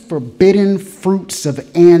eat forbidden fruits of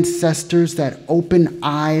ancestors that open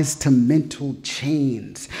eyes to mental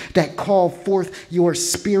chains, that call forth your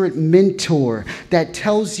spirit mentor, that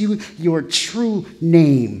tells you your true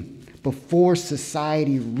name before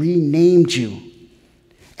society renamed you.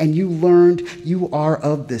 And you learned you are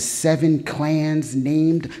of the 7 clans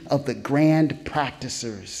named of the grand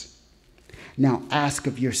practicers. Now ask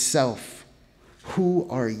of yourself, who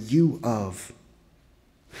are you of?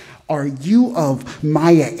 Are you of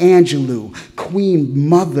Maya Angelou, Queen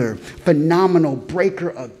Mother, phenomenal breaker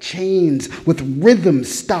of chains, with rhythm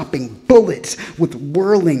stopping bullets, with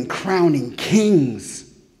whirling crowning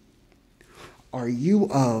kings? Are you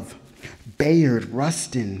of Bayard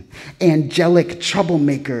Rustin, angelic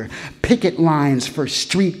troublemaker, picket lines for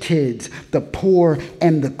street kids, the poor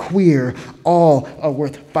and the queer, all are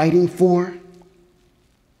worth fighting for?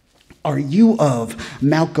 Are you of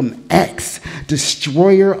Malcolm X,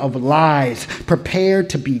 destroyer of lies, prepared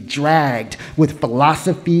to be dragged with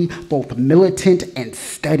philosophy, both militant and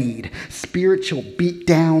studied, spiritual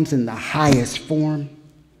beatdowns in the highest form?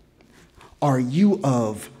 Are you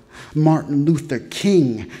of Martin Luther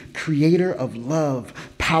King, creator of love,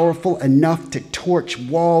 powerful enough to torch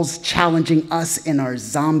walls, challenging us in our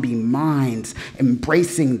zombie minds,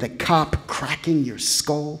 embracing the cop cracking your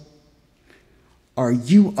skull? Are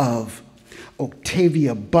you of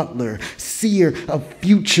Octavia Butler, seer of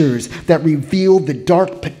futures that reveal the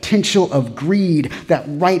dark potential of greed, that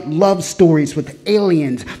write love stories with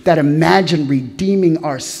aliens, that imagine redeeming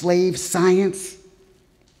our slave science?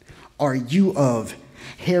 Are you of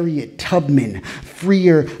Harriet Tubman,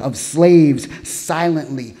 freer of slaves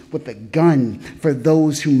silently with a gun for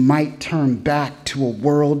those who might turn back to a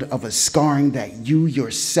world of a scarring that you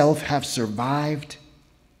yourself have survived?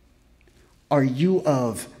 Are you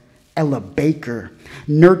of Ella Baker,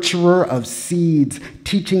 nurturer of seeds,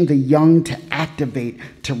 teaching the young to activate,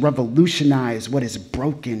 to revolutionize what is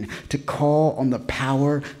broken, to call on the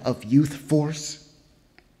power of youth force?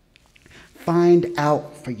 Find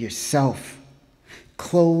out for yourself.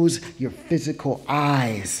 Close your physical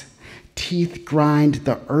eyes. Teeth grind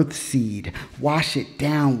the earth seed. Wash it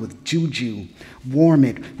down with juju. Warm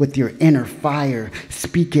it with your inner fire.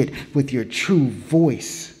 Speak it with your true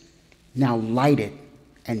voice. Now light it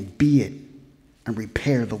and be it and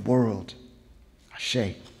repair the world.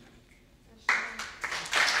 Ashe.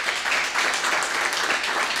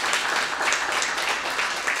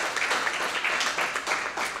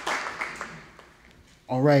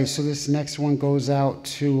 All right, so this next one goes out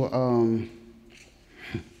to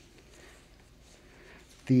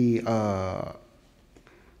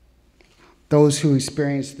those who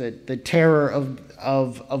experience the terror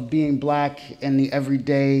of being Black in the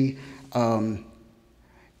everyday,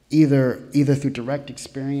 either through direct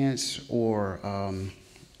experience or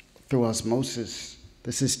through osmosis.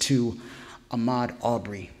 This is to Ahmaud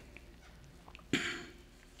Arbery.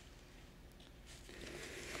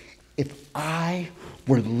 If I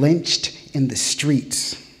were lynched in the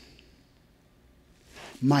streets,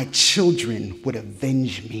 my children would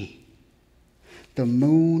avenge me. The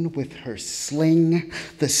moon with her sling,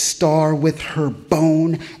 the star with her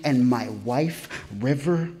bone, and my wife,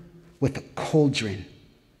 River, with a cauldron.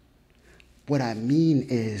 What I mean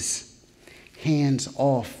is, hands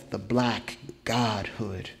off the Black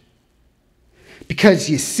godhood. Because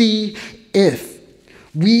you see, if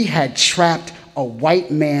we had trapped a white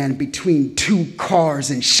man between two cars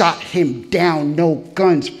and shot him down, no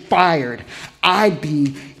guns fired, I'd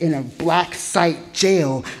be in a Black site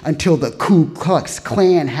jail until the Ku Klux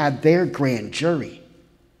Klan had their grand jury.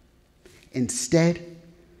 Instead,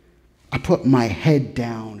 I put my head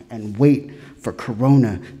down and wait for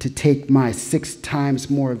Corona to take my 6 times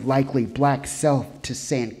more likely Black self to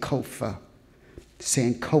Sankofa.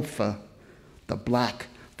 Sankofa, the Black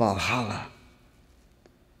Valhalla.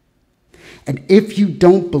 And if you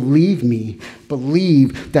don't believe me,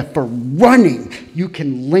 believe that for running, you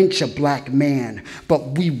can lynch a Black man.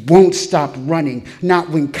 But we won't stop running. Not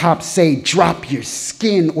when cops say, drop your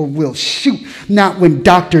skin or we'll shoot. Not when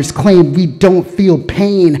doctors claim we don't feel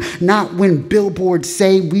pain. Not when billboards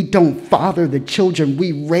say we don't father the children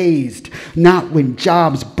we raised. Not when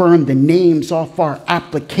jobs burn the names off our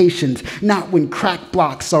applications. Not when crack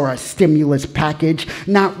blocks are our stimulus package.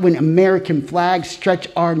 Not when American flags stretch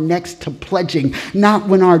our necks to pledging. Not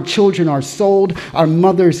when our children are sold, our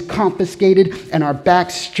mothers confiscated, and our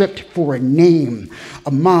backs stripped for a name.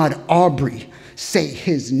 Ahmaud Arbery, say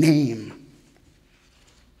his name.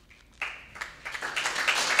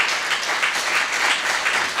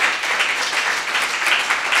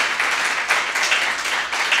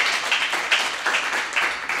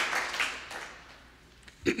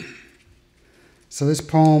 So this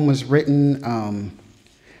poem was written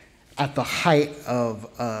at the height of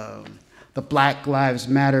the Black Lives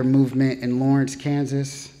Matter movement in Lawrence,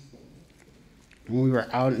 Kansas. When we were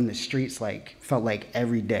out in the streets, felt like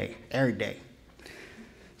every day.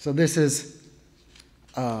 So this is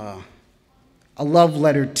a love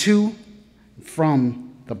letter to,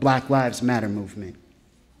 from the Black Lives Matter movement.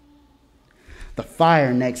 The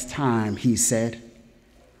fire next time, he said.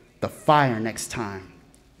 The fire next time.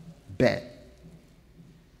 Bet.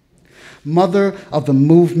 Mother of the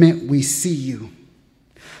movement, we see you.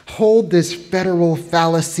 Hold this federal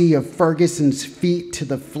fallacy of Ferguson's feet to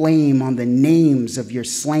the flame on the names of your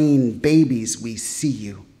slain babies, we see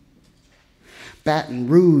you. Baton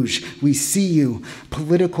Rouge, we see you.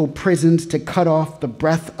 Political prisons to cut off the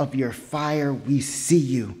breath of your fire, we see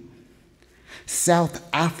you. South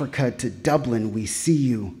Africa to Dublin, we see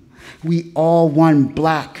you. We all one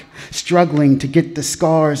Black, struggling to get the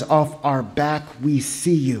scars off our back, we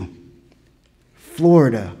see you.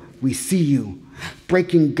 Florida, we see you.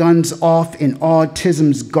 Breaking guns off in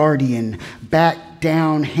autism's guardian. Back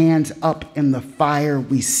down, hands up in the fire,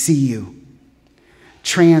 we see you.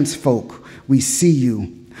 Trans folk, we see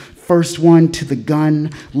you. First one to the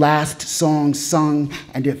gun, last song sung,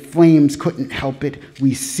 and if flames couldn't help it,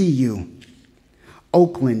 we see you.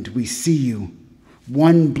 Oakland, we see you.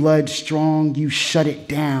 One blood strong, you shut it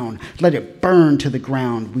down. Let it burn to the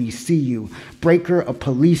ground, we see you. Breaker of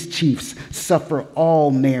police chiefs, suffer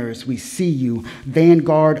all mayors, we see you.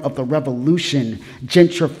 Vanguard of the revolution,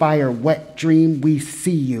 gentrifier wet dream, we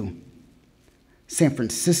see you. San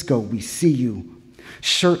Francisco, we see you.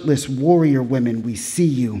 Shirtless warrior women, we see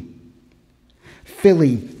you.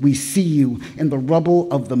 Philly, we see you. In the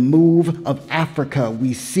rubble of the move of Africa,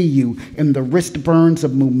 we see you. In the wrist burns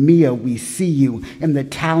of Mumia, we see you. In the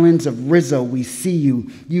talons of Rizzo, we see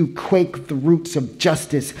you. You quake the roots of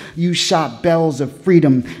justice. You shot bells of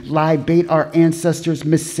freedom. Lie bait our ancestors,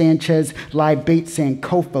 Miss Sanchez. Lie bait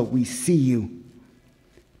Sankofa, we see you.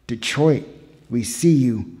 Detroit, we see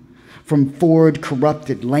you. From Ford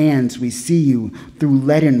corrupted lands, we see you. Through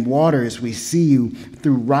leaden waters, we see you.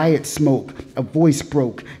 Through riot smoke, a voice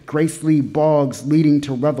broke. Grace Lee Boggs leading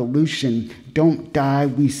to revolution. Don't die,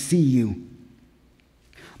 we see you.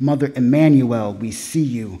 Mother Emanuel, we see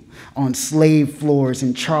you. On slave floors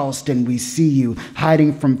in Charleston, we see you.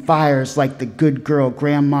 Hiding from fires like the good girl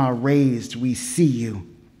grandma raised, we see you.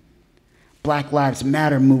 Black Lives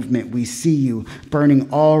Matter movement, we see you. Burning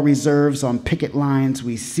all reserves on picket lines,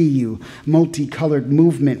 we see you. Multicolored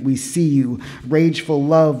movement, we see you. Rageful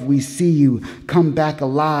love, we see you. Come back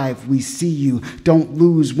alive, we see you. Don't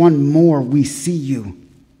lose one more, we see you.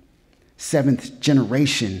 Seventh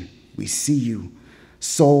generation, we see you.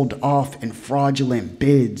 Sold off in fraudulent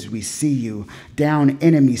bids, we see you. Down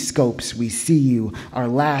enemy scopes, we see you. Our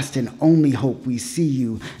last and only hope, we see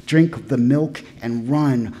you. Drink the milk and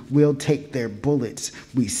run, we'll take their bullets,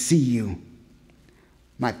 we see you.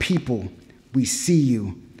 My people, we see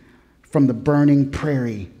you. From the burning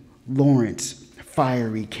prairie, Lawrence,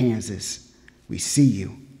 fiery Kansas, we see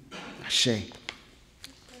you. Ashe.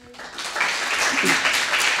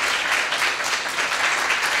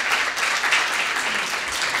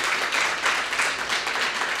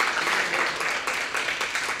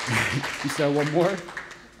 You said one more?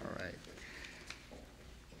 All right.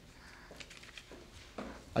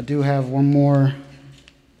 I do have one more.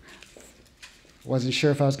 Wasn't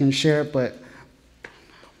sure if I was going to share it, but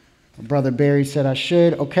my brother Barry said I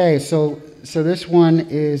should. Okay, so this one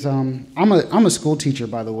is I'm a school teacher,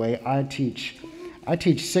 by the way. I teach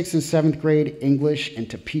 6th and 7th grade English in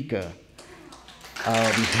Topeka.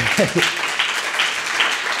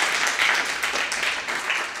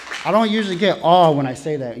 I don't usually get awe when I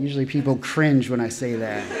say that. Usually people cringe when I say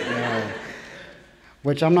that. Yeah.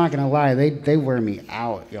 Which I'm not going to lie, they wear me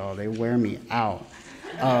out, y'all. They wear me out.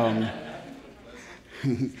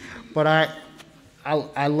 But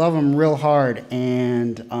I love them real hard.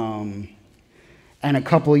 And a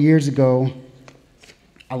couple of years ago,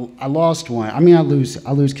 I lost one. I mean, I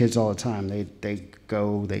lose kids all the time. They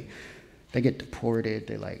get deported.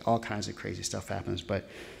 They like all kinds of crazy stuff happens. But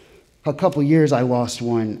a couple years, I lost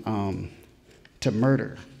one to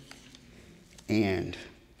murder, and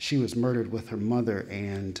she was murdered with her mother.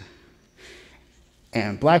 And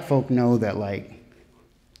black folk know that, like,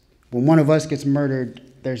 when one of us gets murdered,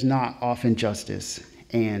 there's not often justice.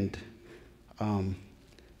 And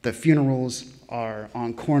the funerals are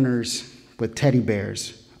on corners with teddy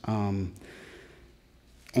bears. And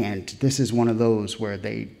this is one of those where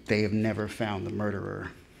they have never found the murderer.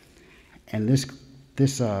 And this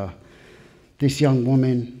young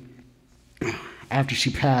woman, after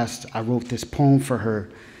she passed, I wrote this poem for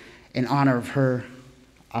her. In honor of her,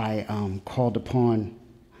 I called upon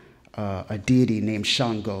a deity named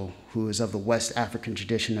Shango, who is of the West African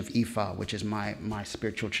tradition of Ifa, which is my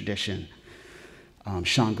spiritual tradition.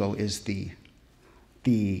 Shango is the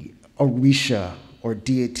Orisha, or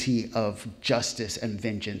deity of justice and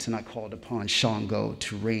vengeance, and I called upon Shango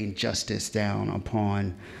to rain justice down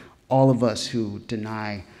upon all of us who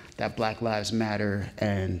deny that Black Lives Matter,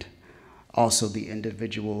 and also the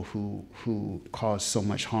individual who caused so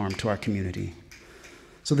much harm to our community.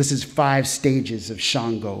 So this is 5 stages of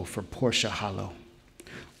Shango for Portia Hollow.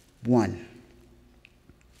 1,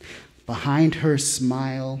 behind her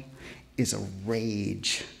smile is a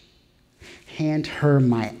rage. Hand her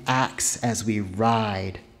my axe as we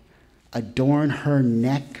ride. Adorn her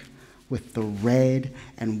neck with the red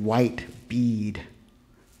and white bead.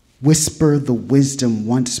 Whisper the wisdom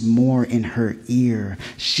once more in her ear.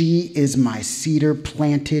 She is my cedar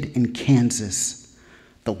planted in Kansas,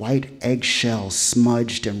 the white eggshell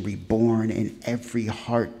smudged and reborn in every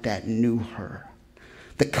heart that knew her.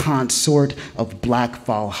 The consort of Black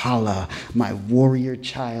Valhalla, my warrior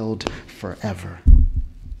child forever.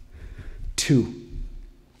 2,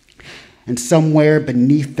 and somewhere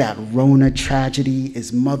beneath that Rona tragedy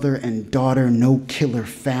is mother and daughter no killer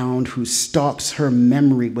found, who stalks her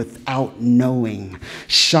memory without knowing.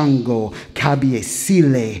 Shango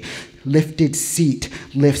Kabiesile, lifted seat,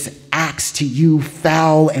 lifts axe to you,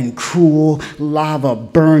 foul and cruel. Lava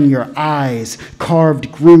burn your eyes,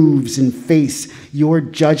 carved grooves in face, your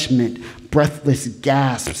judgment, breathless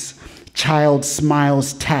gasps. Child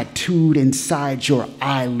smiles tattooed inside your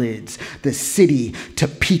eyelids. The city,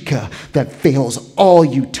 Topeka, that fails all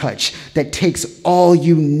you touch, that takes all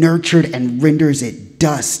you nurtured and renders it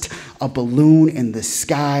dust. A balloon in the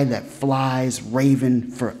sky that flies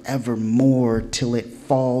raven forevermore till it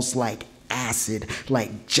falls like acid,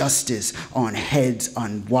 like justice on heads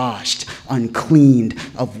unwashed, uncleaned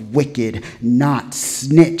of wicked, not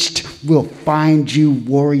snitched. We'll find you,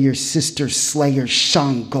 warrior, sister, slayer,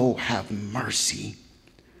 Shango, have mercy.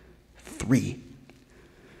 3.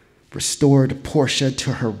 Restored Portia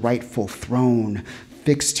to her rightful throne,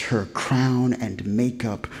 fixed her crown and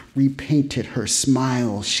makeup, repainted her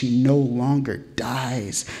smile. She no longer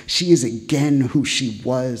dies. She is again who she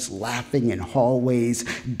was, laughing in hallways,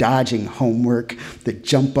 dodging homework, the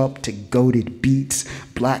jump up to goated beats.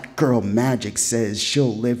 Black girl magic says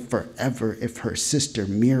she'll live forever if her sister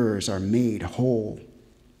mirrors are made whole.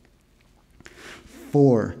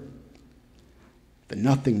 4. The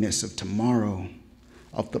nothingness of tomorrow,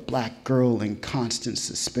 of the black girl in constant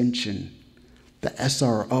suspension, the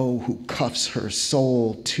SRO who cuffs her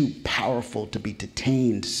soul, too powerful to be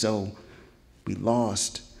detained, so we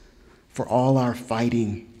lost. For all our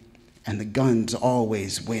fighting, and the guns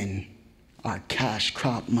always win. Our cash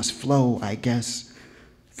crop must flow, I guess,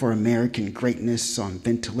 for American greatness on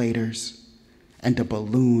ventilators, and a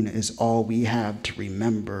balloon is all we have to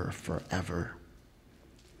remember forever.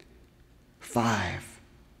 5.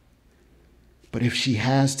 But if she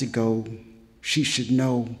has to go, she should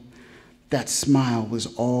know that smile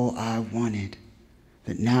was all I wanted,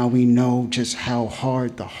 that now we know just how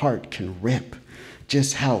hard the heart can rip,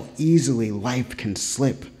 just how easily life can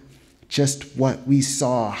slip, just what we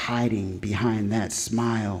saw hiding behind that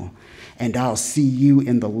smile. And I'll see you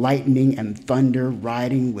in the lightning and thunder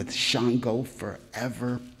riding with Shango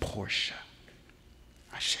forever, Portia.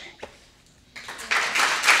 Ashe.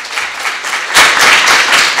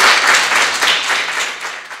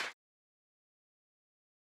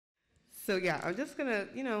 So yeah, I'm just gonna,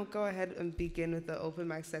 go ahead and begin with the open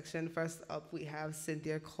mic section. First up, we have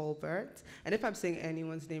Cynthia Colbert. And if I'm saying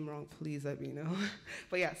anyone's name wrong, please let me know.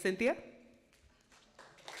 But yeah, Cynthia.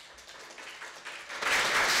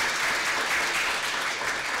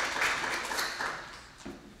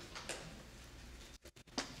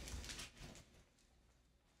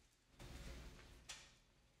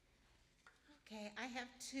 Okay, I have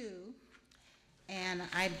 2, and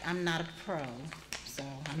I'm not a pro, so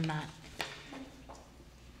I'm not.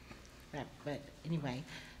 But anyway,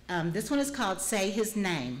 this one is called Say His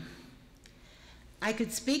Name. I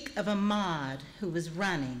could speak of Ahmad who was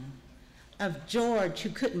running, of George who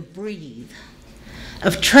couldn't breathe,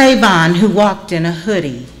 of Trayvon who walked in a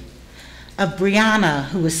hoodie, of Brianna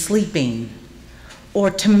who was sleeping, or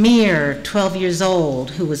Tamir, 12 years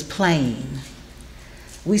old, who was playing.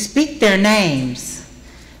 We speak their names.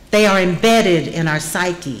 They are embedded in our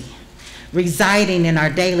psyche, residing in our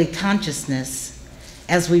daily consciousness,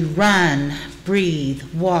 as we run, breathe,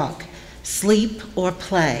 walk, sleep, or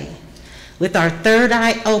play, with our third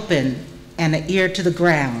eye open and an ear to the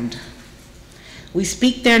ground. We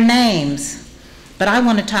speak their names, but I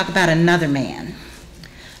want to talk about another man,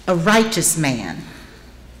 a righteous man.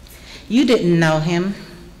 You didn't know him.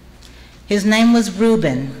 His name was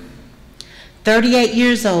Reuben, 38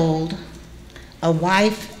 years old, a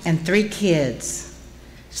wife and 3 kids,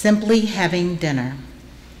 simply having dinner.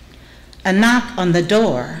 A knock on the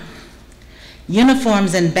door.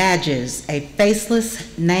 Uniforms and badges, a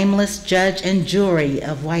faceless, nameless judge and jury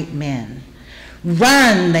of white men.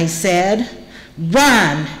 Run, they said.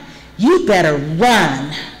 Run. You better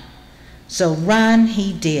run. So run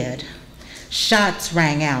he did. Shots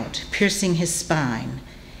rang out, piercing his spine,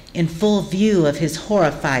 in full view of his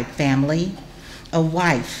horrified family, a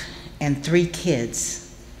wife and 3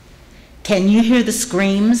 kids. Can you hear the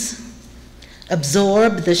screams?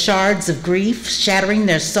 Absorb the shards of grief, shattering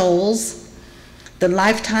their souls, the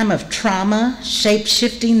lifetime of trauma,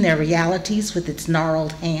 shape-shifting their realities with its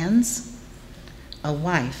gnarled hands. A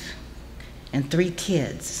wife and 3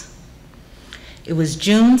 kids. It was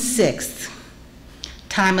June 6th,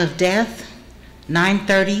 time of death,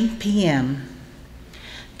 9:30 p.m.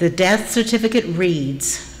 The death certificate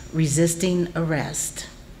reads, resisting arrest.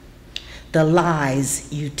 The lies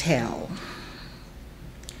you tell.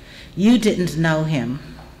 You didn't know him.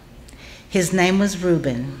 His name was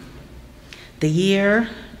Reuben. The year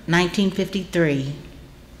 1953,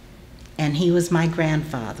 and he was my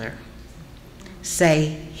grandfather. Say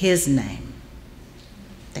his name.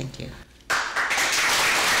 Thank you.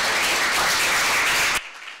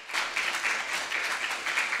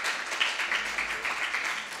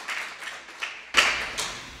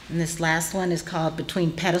 And this last one is called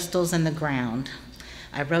Between Pedestals and the Ground.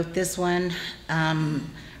 I wrote this one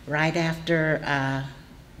right after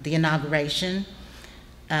the inauguration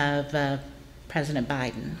of President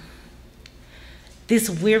Biden. This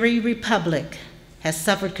weary republic has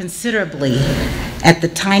suffered considerably at the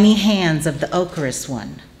tiny hands of the ochreous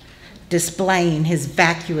one, displaying his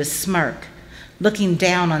vacuous smirk, looking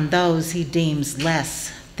down on those he deems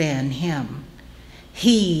less than him,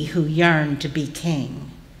 he who yearned to be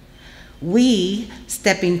king. We,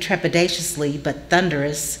 stepping trepidatiously but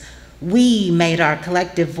thunderous, we made our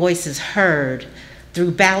collective voices heard.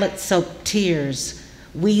 Through ballot-soaked tears,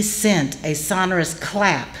 we sent a sonorous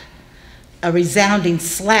clap, a resounding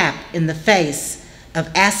slap in the face of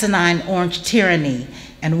asinine orange tyranny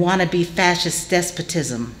and wannabe fascist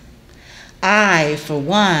despotism. I, for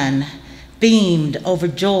one, beamed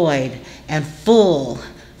overjoyed and full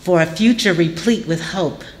for a future replete with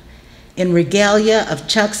hope. In regalia of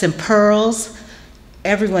chucks and pearls,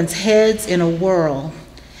 everyone's heads in a whirl,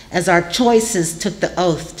 as our choices took the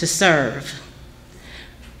oath to serve.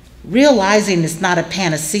 Realizing it's not a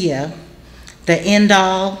panacea, the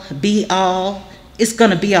end-all, be-all, it's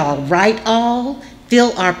gonna be all right all,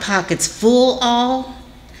 fill our pockets full all,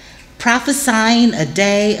 prophesying a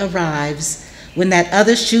day arrives when that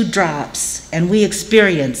other shoe drops and we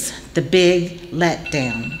experience the big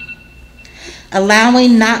letdown.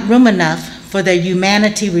 Allowing not room enough for their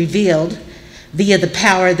humanity revealed via the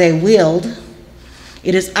power they wield,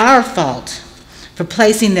 it is our fault for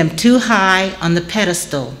placing them too high on the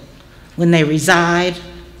pedestal when they reside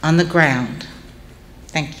on the ground.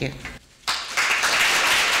 Thank you.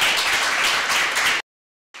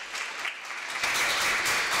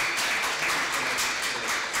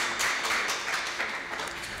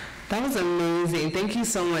 That was amazing. Thank you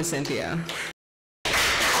so much, Cynthia.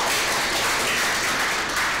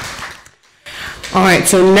 All right,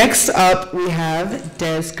 so next up we have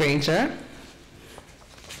Granger.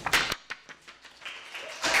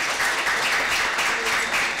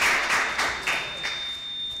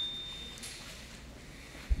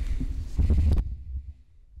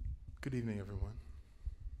 Good evening, everyone.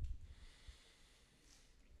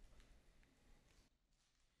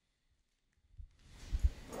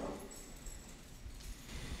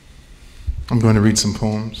 I'm going to read some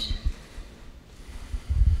poems.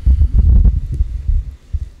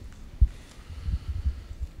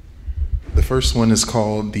 The first one is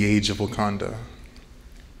called The Age of Wakanda.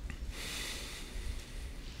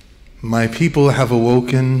 My people have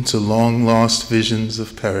awoken to long-lost visions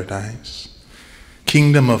of paradise.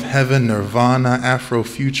 Kingdom of heaven, nirvana,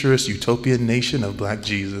 Afro-futurist, utopian nation of Black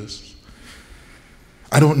Jesus.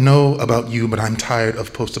 I don't know about you, but I'm tired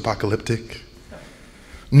of post-apocalyptic.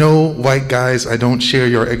 No, white guys, I don't share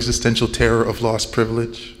your existential terror of lost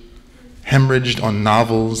privilege. Hemorrhaged on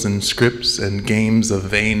novels and scripts and games of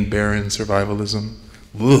vain, barren survivalism.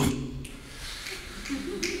 Ugh.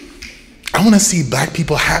 I want to see Black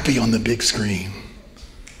people happy on the big screen.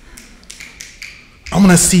 I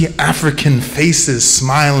want to see African faces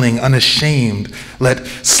smiling, unashamed. Let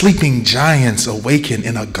sleeping giants awaken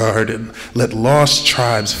in a garden. Let lost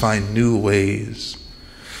tribes find new ways.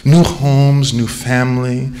 New homes, new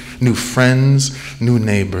family, new friends, new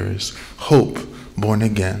neighbors. Hope born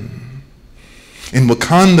again. In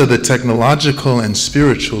Wakanda, the technological and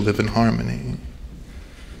spiritual live in harmony.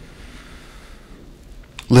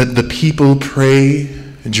 Let the people pray,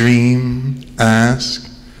 dream,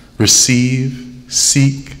 ask, receive,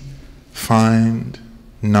 seek, find,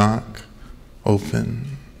 knock,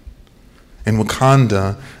 open. In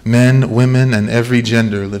Wakanda, men, women, and every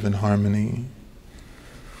gender live in harmony.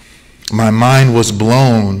 My mind was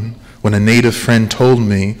blown when a native friend told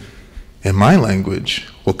me, in my language,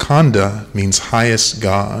 Wakanda means highest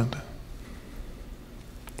God.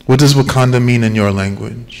 What does Wakanda mean in your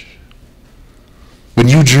language? When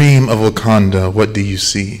you dream of Wakanda, what do you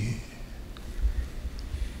see?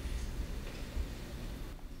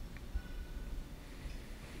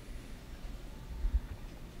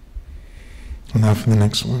 And now for the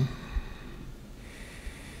next one.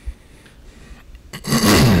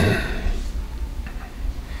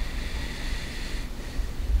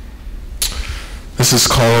 This is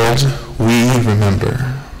called We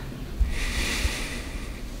Remember.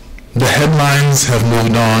 The headlines have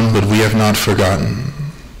moved on, but we have not forgotten.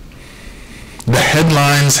 The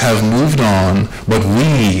headlines have moved on, but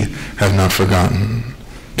we have not forgotten.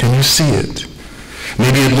 Can you see it?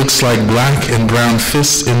 Maybe it looks like black and brown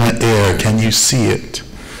fists in the air. Can you see it?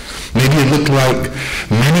 Maybe it looked like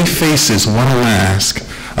many faces, one mask,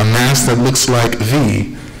 a mask that looks like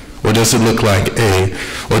V, Or does it look like A?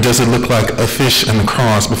 Or does it look like a fish and the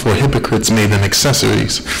cross before hypocrites made them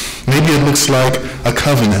accessories? Maybe it looks like a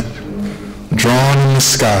covenant drawn in the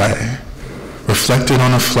sky, reflected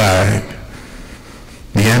on a flag,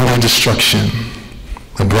 the end of destruction,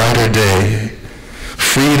 a brighter day,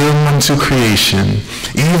 freedom unto creation.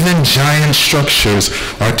 Even giant structures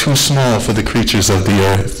are too small for the creatures of the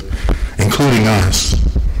earth, including us.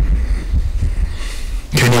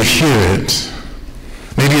 Can you hear it?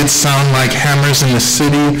 Maybe it sounds like hammers in the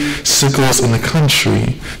city, sickles in the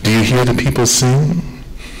country. Do you hear the people sing?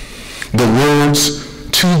 The words,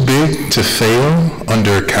 too big to fail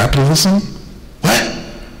under capitalism? What?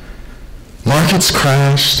 Markets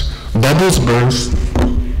crashed, bubbles burst,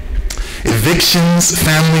 evictions,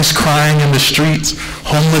 families crying in the streets,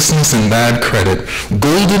 homelessness and bad credit,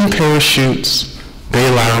 golden parachutes,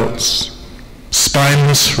 bailouts,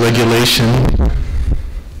 spineless regulation,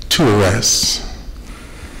 to arrests,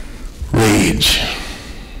 rage.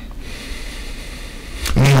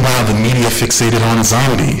 Meanwhile, the media fixated on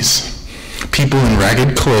zombies, people in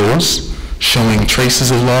ragged clothes, showing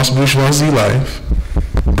traces of lost bourgeoisie life,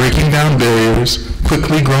 breaking down barriers,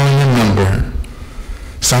 quickly growing in number.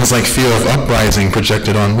 Sounds like fear of uprising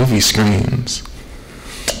projected on movie screens.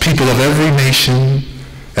 People of every nation,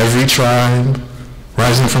 every tribe,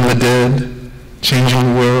 rising from the dead, changing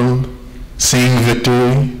the world, seeing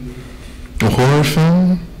victory. A horror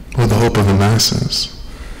film or the hope of the masses?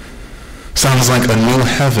 Sounds like a new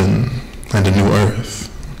heaven and a new earth.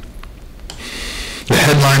 The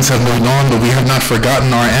headlines have moved on, but we have not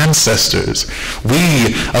forgotten our ancestors.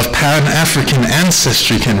 We of Pan-African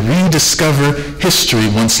ancestry can rediscover history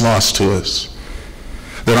once lost to us.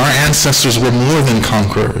 That our ancestors were more than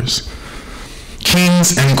conquerors.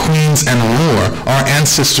 Kings and queens and more. Our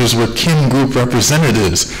ancestors were kin group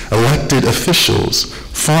representatives, elected officials,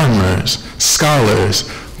 farmers, scholars,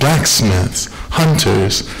 blacksmiths,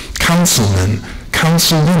 hunters, councilmen,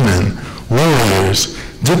 councilwomen, warriors,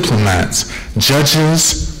 diplomats,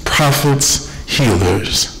 judges, prophets,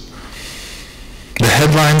 healers. The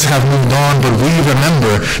headlines have moved on, but we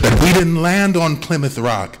remember that we didn't land on Plymouth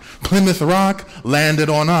Rock. Plymouth Rock landed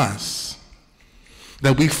on us.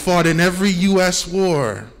 That we fought in every U.S.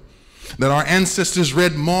 war. That our ancestors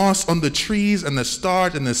read moss on the trees and the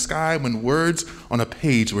stars in the sky when words on a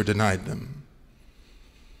page were denied them.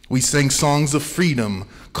 We sang songs of freedom,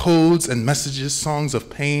 codes and messages, songs of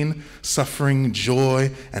pain, suffering,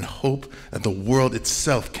 joy, and hope that the world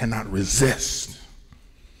itself cannot resist.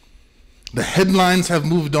 The headlines have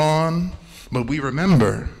moved on, but we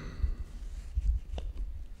remember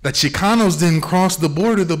that Chicanos didn't cross the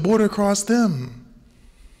border crossed them.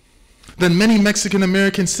 That many Mexican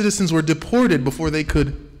American citizens were deported before they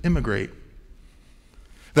could immigrate.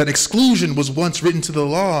 That exclusion was once written to the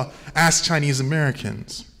law, ask Chinese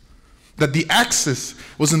Americans. That the Axis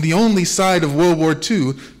wasn't the only side of World War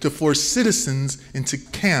II to force citizens into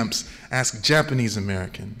camps, ask Japanese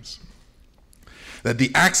Americans. That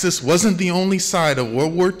the Axis wasn't the only side of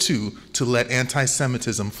World War II to let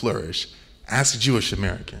anti-Semitism flourish, ask Jewish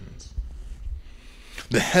Americans.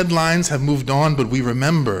 The headlines have moved on, but we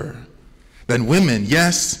remember that women,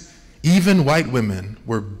 yes, even white women,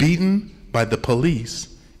 were beaten by the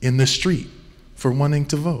police in the street for wanting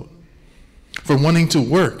to vote, for wanting to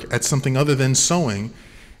work at something other than sewing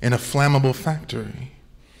in a flammable factory.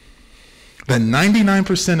 That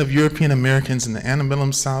 99% of European Americans in the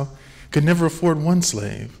antebellum South could never afford one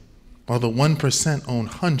slave, while the 1% owned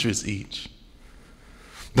hundreds each.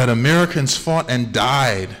 That Americans fought and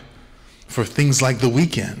died for things like the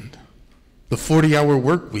weekend, the 40-hour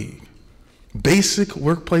work week, basic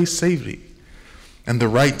workplace safety, and the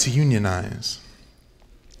right to unionize.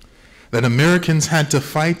 That Americans had to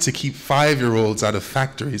fight to keep 5-year-olds out of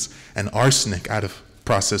factories and arsenic out of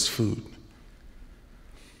processed food.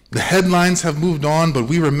 The headlines have moved on, but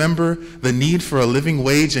we remember the need for a living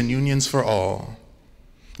wage and unions for all.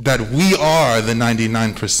 That we are the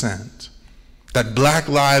 99%. That Black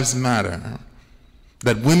lives matter.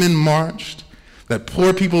 That women marched. That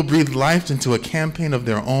poor people breathed life into a campaign of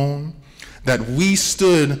their own. That we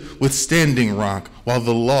stood with Standing Rock while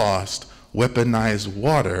the lost weaponized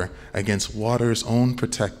water against water's own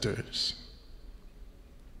protectors.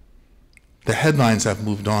 The headlines have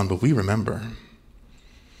moved on, but we remember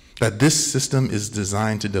that this system is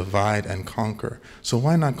designed to divide and conquer. So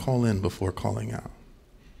why not call in before calling out?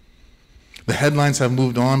 The headlines have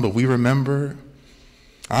moved on, but we remember,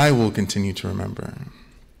 I will continue to remember,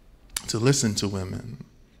 to listen to women,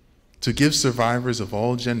 to give survivors of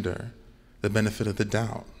all gender the benefit of the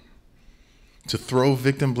doubt, to throw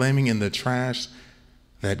victim blaming in the trash,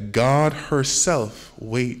 that God herself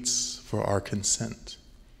waits for our consent.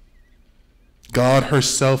 God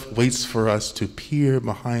herself waits for us to peer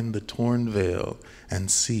behind the torn veil and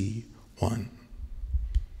see one.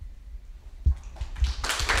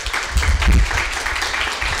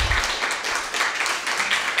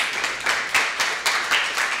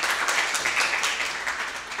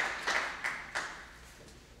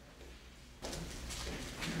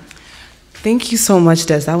 Thank you so much,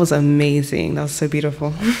 Des. That was amazing. That was so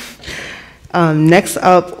beautiful. Next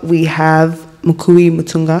up, we have Mlikui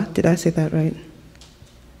Mutunga. Did I say that right?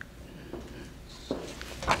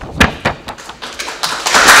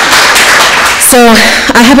 So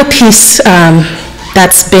I have a piece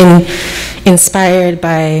that's been inspired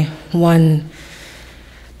by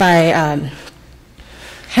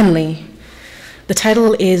Henley. The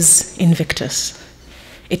title is Invictus.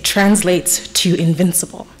 It translates to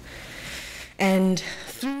invincible. And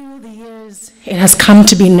through the years, it has come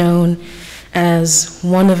to be known as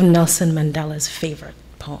one of Nelson Mandela's favorite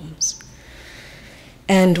poems.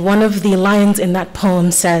 And one of the lines in that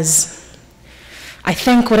poem says, "I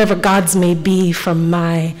thank whatever gods may be for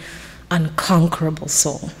my unconquerable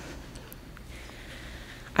soul."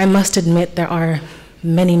 I must admit there are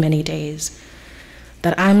many, many days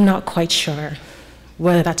that I'm not quite sure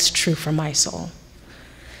whether that's true for my soul.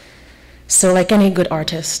 So like any good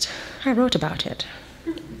artist, I wrote about it.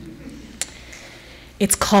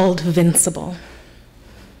 It's called Vincible.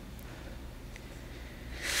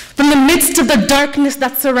 From the midst of the darkness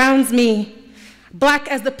that surrounds me, black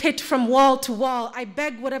as the pit from wall to wall, I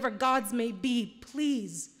beg whatever gods may be,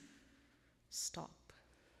 please stop.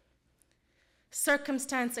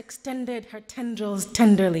 Circumstance extended her tendrils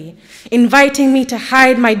tenderly, inviting me to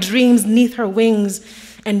hide my dreams neath her wings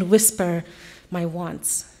and whisper my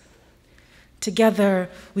wants. Together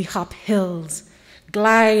we hop hills,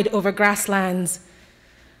 glide over grasslands,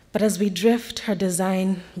 but as we drift, her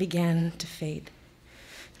design began to fade.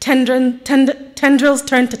 Tendrils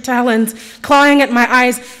turned to talons, clawing at my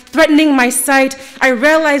eyes, threatening my sight. I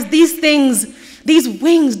realized these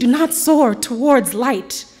wings do not soar towards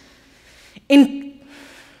light.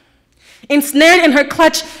 Ensnared in her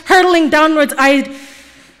clutch, hurtling downwards,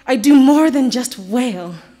 I do more than just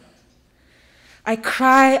wail. I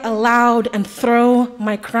cry aloud and throw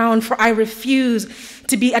my crown, for I refuse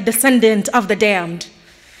to be a descendant of the damned.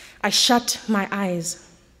 I shut my eyes,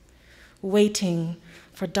 waiting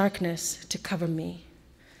for darkness to cover me,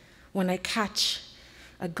 when I catch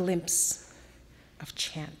a glimpse of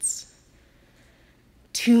chance.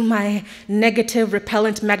 To my negative,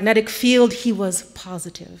 repellent magnetic field, he was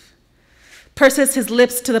positive. Purses his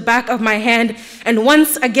lips to the back of my hand, and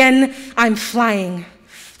once again, I'm flying,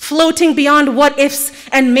 floating beyond what-ifs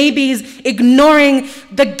and maybes, ignoring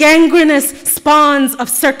the gangrenous spawns of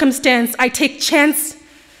circumstance. I take chance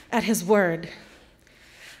at his word.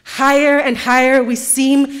 Higher and higher we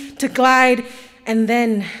seem to glide, and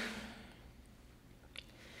then,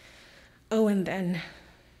 oh, and then,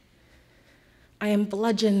 I am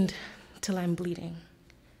bludgeoned till I'm bleeding.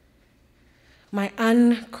 My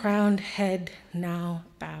uncrowned head now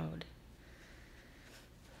bowed.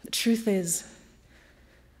 The truth is,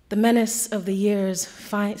 the menace of the years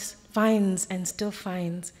finds and still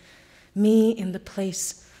finds me in the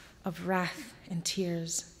place of wrath and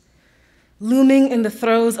tears. Looming in the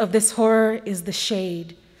throes of this horror is the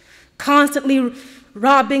shade, constantly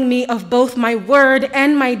robbing me of both my word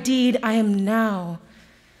and my deed. I am now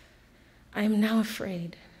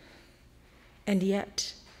afraid, and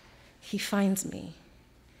yet he finds me,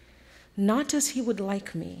 not as he would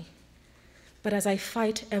like me, but as I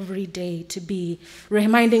fight every day to be,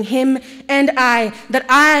 reminding him and I that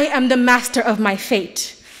I am the master of my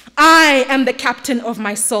fate. I am the captain of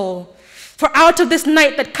my soul. For out of this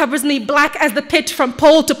night that covers me black as the pit from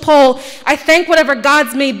pole to pole, I thank whatever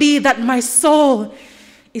gods may be that my soul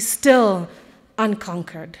is still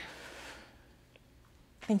unconquered.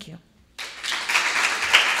 Thank you.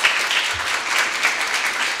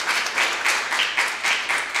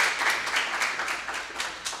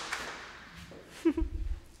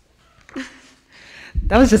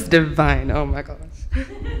 That was just divine. Oh my gosh.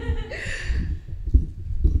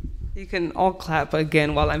 You can all clap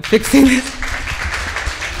again while I'm fixing this.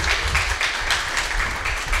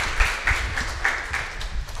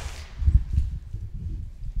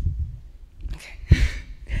 Okay.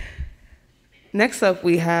 Next up,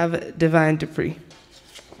 we have Divine Dupree.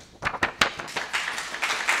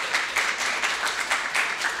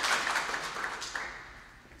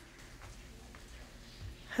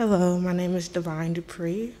 Hello, my name is Divine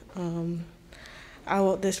Dupree. I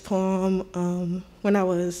wrote this poem when I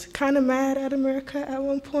was kind of mad at America at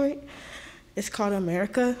one point. It's called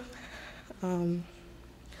America. I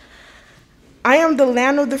am the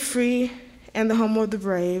land of the free and the home of the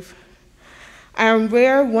brave. I am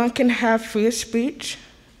where one can have free speech,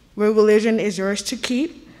 where religion is yours to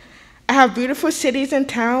keep. I have beautiful cities and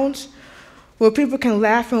towns where people can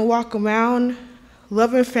laugh and walk around,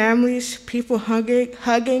 loving families, people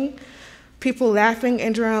hugging, people laughing,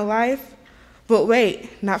 enjoying life. But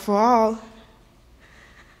wait, not for all.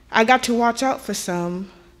 I got to watch out for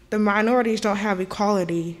some. The minorities don't have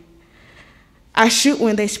equality. I shoot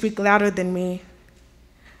when they speak louder than me.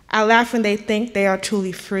 I laugh when they think they are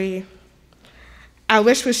truly free. I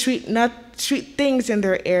whisper sweet things in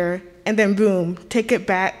their ear, and then boom, take it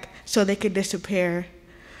back so they could disappear.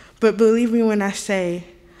 But believe me when I say,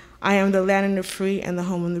 I am the land of the free and the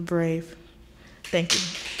home of the brave. Thank you.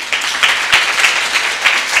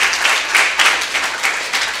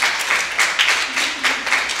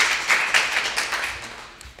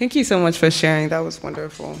 Thank you so much for sharing. That was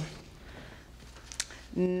wonderful.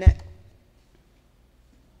 Okay,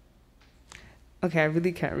 I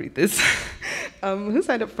really can't read this. Who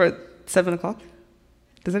signed up for 7 o'clock?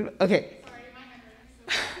 Does anyone? Okay. Sorry, my hand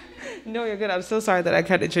hurts. No, you're good. I'm so sorry that I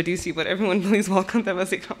can't introduce you, but everyone please welcome them as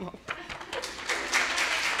they come up.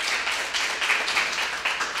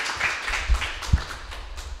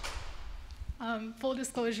 Full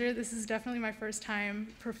disclosure, this is definitely my first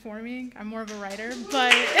time performing. I'm more of a writer,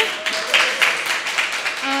 but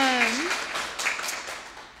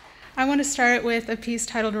I want to start with a piece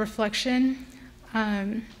titled Reflection.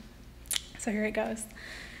 So here it goes.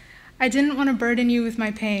 I didn't want to burden you with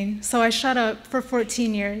my pain, so I shut up for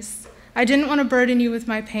 14 years. I didn't want to burden you with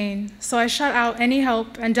my pain, so I shut out any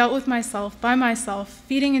help and dealt with myself by myself,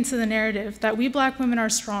 feeding into the narrative that we Black women are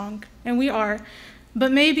strong, and we are.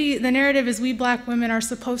 But maybe the narrative is we Black women are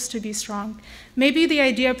supposed to be strong. Maybe the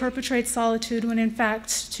idea perpetrates solitude when in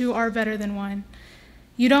fact two are better than one.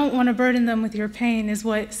 You don't want to burden them with your pain is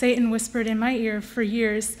what Satan whispered in my ear for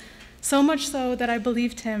years, so much so that I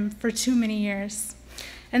believed him for too many years.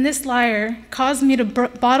 And this liar caused me to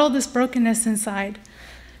bottle this brokenness inside,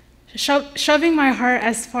 shoving my heart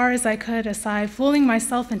as far as I could aside, fooling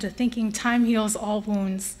myself into thinking time heals all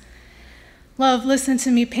wounds. Love, listen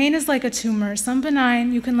to me, pain is like a tumor, some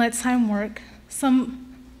benign, you can let time work,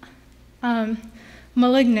 some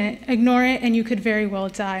malignant, ignore it and you could very well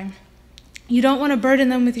die. You don't want to burden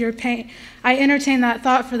them with your pain. I entertained that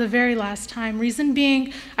thought for the very last time. Reason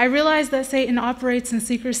being, I realized that Satan operates in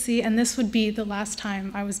secrecy and this would be the last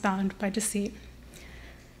time I was bound by deceit.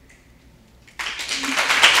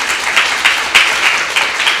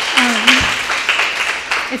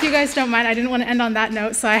 If you guys don't mind, I didn't want to end on that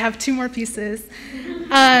note, so I have 2 more pieces.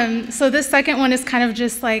 So this second one is kind of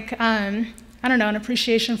just like, I don't know, an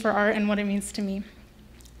appreciation for art and what it means to me.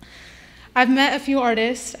 I've met a few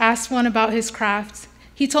artists, asked one about his craft.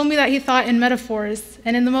 He told me that he thought in metaphors,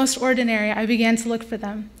 and in the most ordinary, I began to look for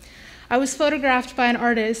them. I was photographed by an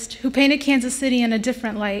artist who painted Kansas City in a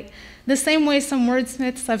different light, the same way some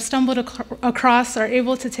wordsmiths I've stumbled across are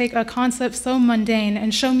able to take a concept so mundane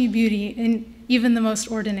and show me beauty in even the most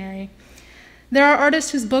ordinary. There are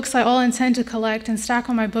artists whose books I all intend to collect and stack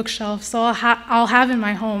on my bookshelf, so I'll have in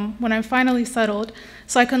my home when I'm finally settled,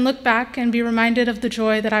 so I can look back and be reminded of the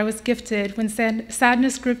joy that I was gifted when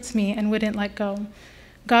sadness gripped me and wouldn't let go.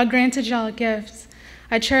 God granted y'all a gift.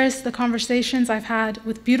 I cherish the conversations I've had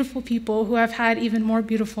with beautiful people who have had even more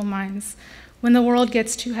beautiful minds. When the world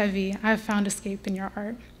gets too heavy, I have found escape in your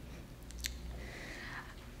art.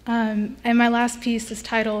 And my last piece is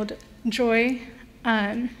titled Joy.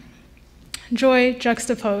 Joy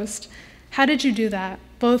juxtaposed. How did you do that?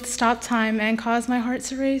 Both stop time and cause my heart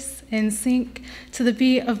to race in sync to the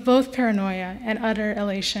beat of both paranoia and utter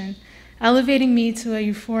elation, elevating me to a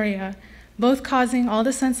euphoria, both causing all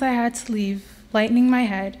the sense I had to leave, lightening my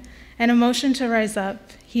head, and emotion to rise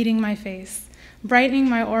up, heating my face, brightening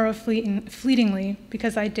my aura fleetingly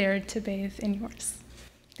because I dared to bathe in yours.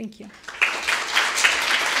 Thank you.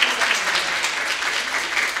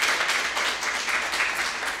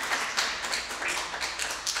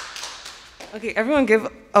 Okay, everyone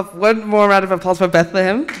give up one more round of applause for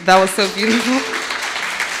Bethlehem. That was so beautiful.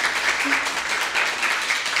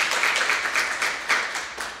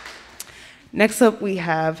 Next up, we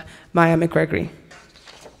have Maya McGregory.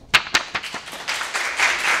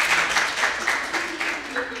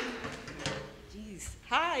 Jeez.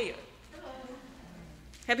 Hi. Hello.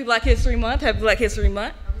 Happy Black History Month. Happy Black History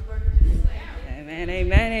Month. Amen,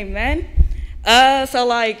 amen, amen. So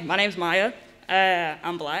my name's Maya.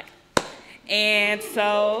 I'm Black. And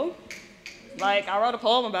so, I wrote a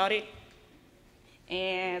poem about it.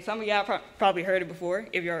 And some of y'all probably heard it before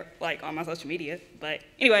if you're, on my social media. But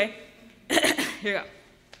anyway, here we go.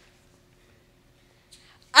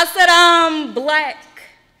 I said I'm Black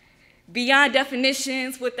Beyond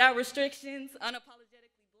definitions, without restrictions,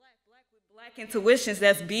 unapologetically black, black with black intuitions.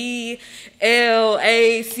 That's B.L.A.C.K,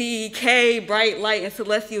 bright light and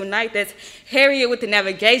celestial night. That's Harriet with the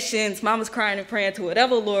navigations, mama's crying and praying to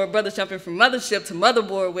whatever Lord, brothers jumping from mothership to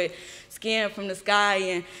motherboard with skin from the sky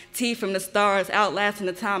and tea from the stars, outlasting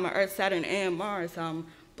the time of Earth, Saturn, and Mars. I'm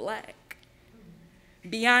black.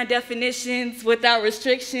 Beyond definitions, without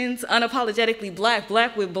restrictions, unapologetically black,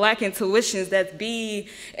 black with black intuitions. That's B.L.A.C.K,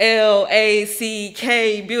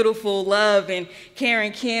 beautiful love and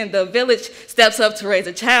caring kin. The village steps up to raise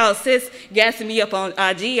a child. Sis gassing me up on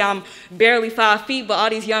IG. I'm barely 5 feet, but all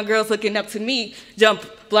these young girls looking up to me. Jump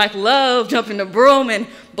black love, jumping the broom, and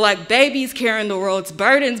black babies carrying the world's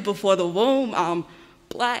burdens before the womb. I'm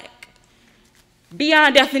black.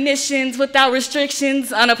 Beyond definitions, without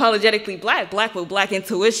restrictions, unapologetically black, black with black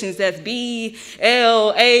intuitions. That's B.L.A.C.K,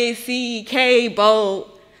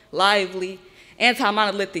 bold, lively,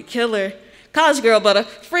 anti-monolithic killer, college girl, but a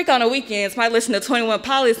freak on the weekends. Might listen to 21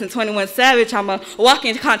 Pilots and 21 Savage. I'm a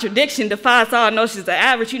walking contradiction, defies all notions of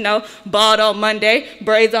average. You know, bald on Monday,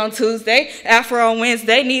 braids on Tuesday, afro on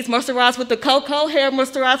Wednesday, needs moisturized with the cocoa, hair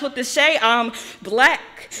moisturized with the shea. I'm black.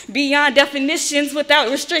 Beyond definitions, without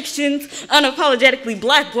restrictions, unapologetically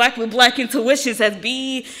black, black with black intuitions. As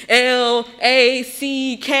B.L.A.C.K,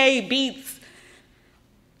 beats,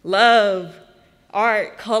 love,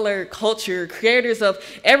 art, color, culture, creators of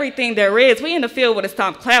everything there is. We in the field with a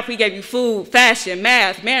stomp clap. We gave you food, fashion,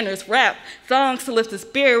 math, manners, rap, songs to lift the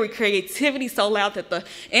spirit with creativity so loud that the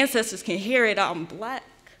ancestors can hear it. I'm black.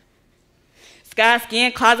 Sky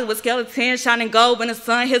skin, closet with skeletons, shining gold when the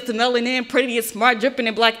sun hits the melanin, pretty and smart, dripping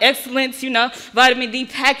in black excellence, you know, vitamin D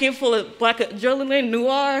packing full of black adrenaline,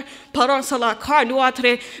 noir, pardon sur la carte, noir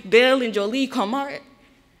très belle and jolie comme art.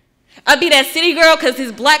 I be that city girl because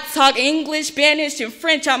this black talk English, Spanish, and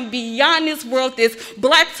French. I'm beyond this world, this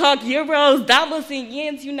black talk euros, dollars, and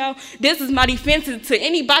yens, you know. This is my defense to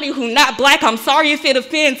anybody who not black. I'm sorry if it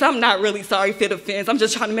offends. I'm not really sorry if it offends. I'm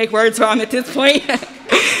just trying to make words rhyme at this point.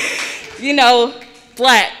 You know,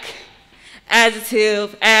 black,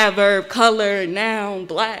 adjective, adverb, color, noun,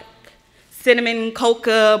 black, cinnamon,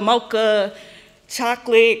 coca, mocha,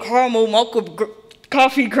 chocolate, caramel, mocha,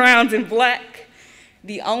 coffee grounds in black.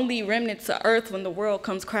 The only remnants of earth when the world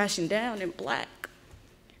comes crashing down in black.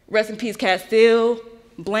 Rest in peace, Castile,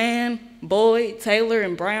 Bland, Boyd, Taylor,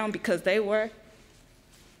 and Brown, because they were,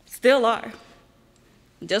 still are,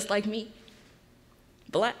 just like me,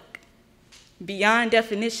 black. Beyond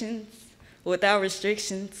definitions, without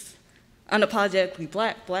restrictions, unapologetically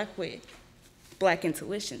black, black with black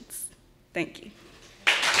intuitions. Thank you.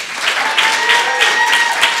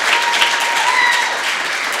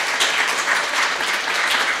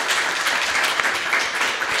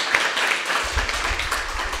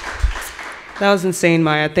 That was insane,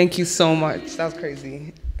 Maya. Thank you so much. That was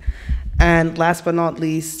crazy. And last but not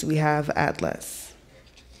least, we have Atlas.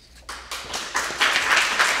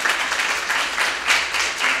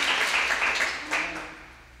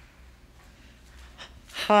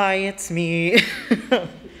 Hi, it's me.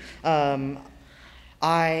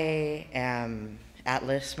 I am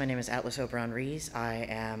Atlas. My name is Atlas Oberon Ruiz. I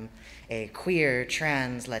am a queer,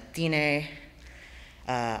 trans, Latine.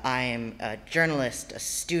 I am a journalist, a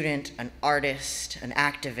student, an artist, an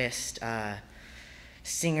activist,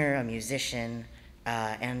 singer, a musician,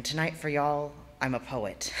 and tonight for y'all, I'm a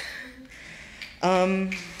poet.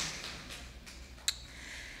 I'm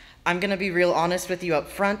gonna be real honest with you up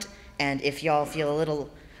front, and if y'all feel a little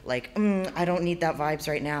like, I don't need that vibes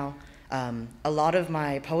right now, a lot of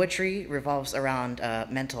my poetry revolves around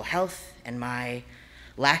mental health and my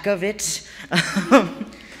lack of it.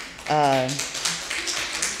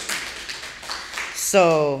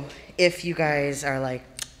 So if you guys are like,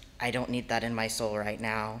 I don't need that in my soul right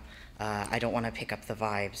now, I don't want to pick up the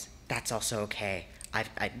vibes, that's also okay.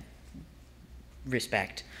 I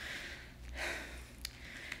respect.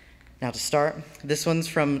 Now to start, this one's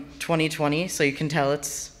from 2020, so you can tell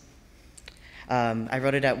it's, I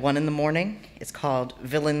wrote it at 1 in the morning. It's called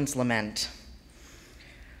Villain's Lament.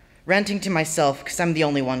 Ranting to myself, because I'm the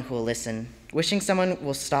only one who will listen. Wishing someone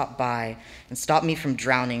will stop by and stop me from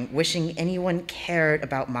drowning. Wishing anyone cared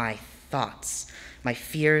about my thoughts, my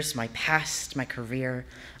fears, my past, my career.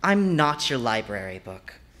 I'm not your library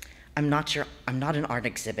book. I'm not an art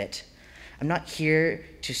exhibit. I'm not here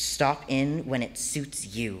to stop in when it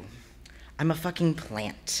suits you. I'm a fucking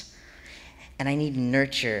plant. And I need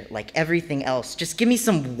nurture like everything else. Just give me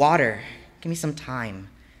some water. Give me some time.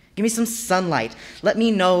 Give me some sunlight. Let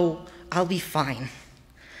me know I'll be fine.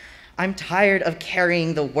 I'm tired of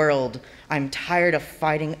carrying the world. I'm tired of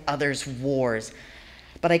fighting others' wars.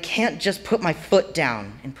 but I can't just put my foot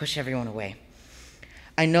down and push everyone away.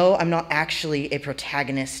 I know I'm not actually a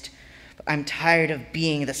protagonist, but I'm tired of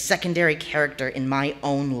being the secondary character in my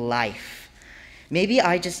own life. Maybe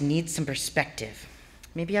I just need some perspective.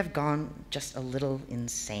 Maybe I've gone just a little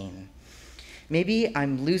insane. Maybe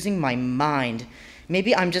I'm losing my mind.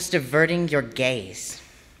 Maybe I'm just diverting your gaze.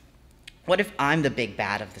 What if I'm the big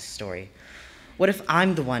bad of this story? What if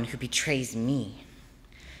I'm the one who betrays me?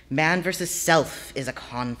 Man versus self is a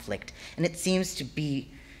conflict, and it seems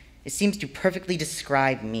to perfectly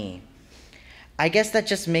describe me. I guess that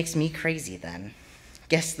just makes me crazy then.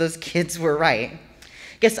 Guess those kids were right.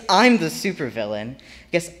 Guess I'm the supervillain.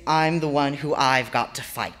 Guess I'm the one who I've got to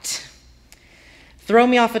fight. Throw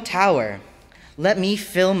me off a tower. Let me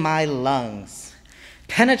fill my lungs.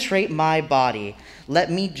 Penetrate my body.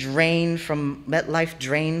 Let life drain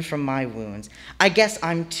from my wounds. I guess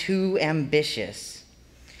I'm too ambitious.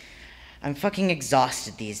 I'm fucking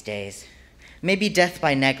exhausted these days. Maybe death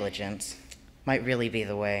by negligence might really be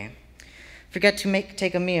the way. Forget to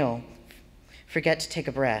take a meal. Forget to take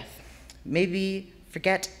a breath. Maybe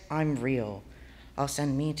forget I'm real. I'll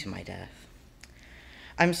send me to my death.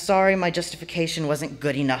 I'm sorry my justification wasn't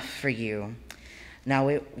good enough for you. Now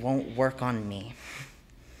it won't work on me.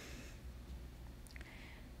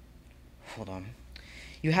 Hold on.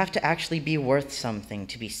 You have to actually be worth something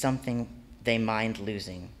to be something they mind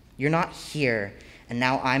losing. You're not here, and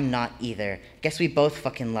now I'm not either. Guess we both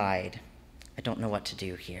fucking lied. I don't know what to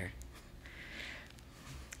do here.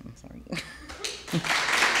 I'm sorry.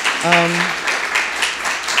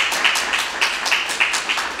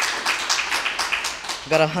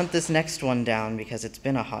 Gotta hunt this next one down because it's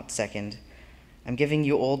been a hot second. I'm giving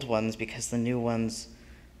you old ones because the new one's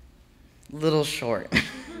a little short.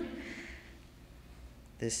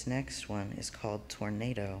 This next one is called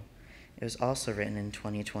Tornado. It was also written in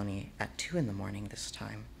 2020 at 2 in the morning this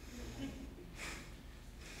time.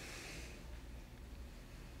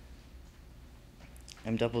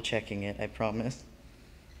 I'm double checking it, I promise.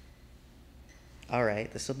 All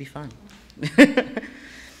right, this will be fun.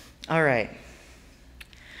 All right.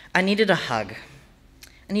 I needed a hug.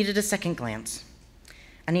 I needed a second glance.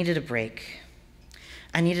 I needed a break.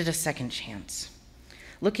 I needed a second chance.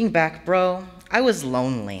 Looking back, bro, I was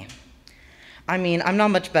lonely. I mean, I'm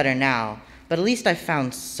not much better now, but at least I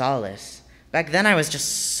found solace. Back then I was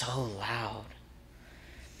just so loud.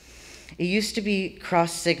 It used to be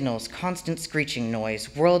cross signals, constant screeching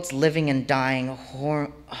noise, worlds living and dying,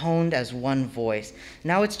 honed as one voice.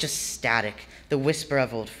 Now it's just static, the whisper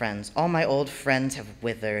of old friends. All my old friends have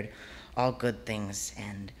withered, all good things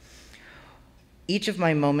end. Each of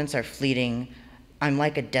my moments are fleeting. I'm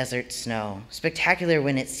like a desert snow, spectacular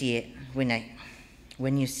when you see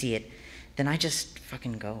it, then I just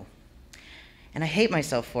fucking go. And I hate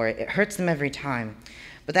myself for it. It hurts them every time.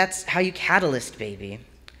 But that's how you catalyst, baby.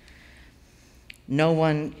 No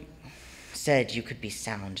one said you could be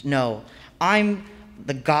sound. No, I'm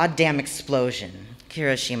the goddamn explosion.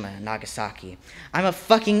 Hiroshima, Nagasaki. I'm a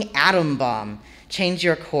fucking atom bomb. Change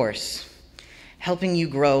your course. Helping you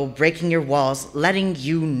grow, breaking your walls, letting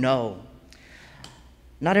you know.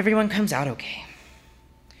 Not everyone comes out okay.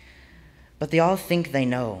 But they all think they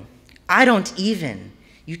know. I don't even,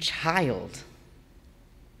 you child.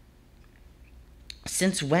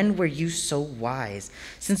 Since when were you so wise?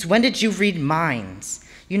 Since when did you read minds?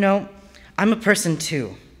 You know, I'm a person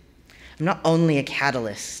too. I'm not only a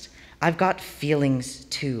catalyst. I've got feelings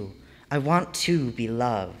too. I want to be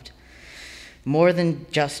loved. More than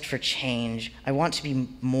just for change. I want to be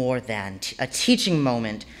more than a teaching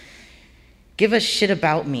moment. Give a shit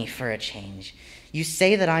about me for a change. You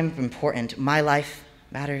say that I'm important. My life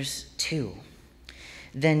matters too.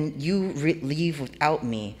 Then you leave without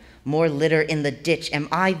me. More litter in the ditch. Am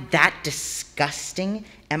I that disgusting?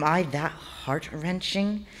 Am I that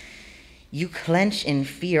heart-wrenching? You clench in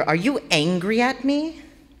fear. Are you angry at me?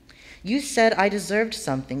 You said I deserved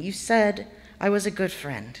something. You said I was a good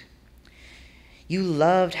friend. You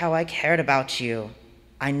loved how I cared about you.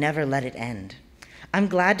 I never let it end. I'm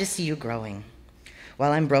glad to see you growing.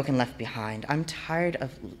 While I'm broken, left behind, I'm tired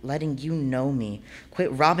of letting you know me.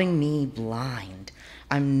 Quit robbing me blind.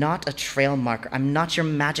 I'm not a trail marker. I'm not your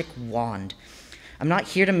magic wand. I'm not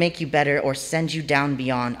here to make you better or send you down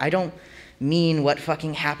beyond. I don't mean what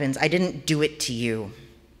fucking happens. I didn't do it to you.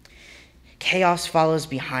 Chaos follows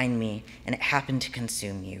behind me, and it happened to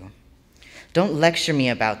consume you. Don't lecture me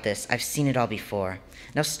about this. I've seen it all before.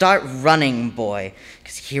 Now start running, boy,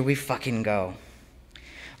 because here we fucking go.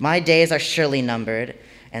 My days are surely numbered,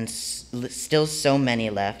 and still so many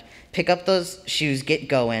left. Pick up those shoes, get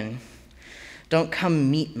going. Don't come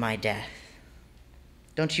meet my death.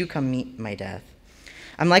 Don't you come meet my death.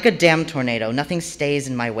 I'm like a damn tornado. Nothing stays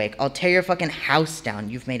in my wake. I'll tear your fucking house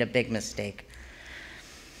down. You've made a big mistake.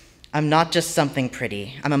 I'm not just something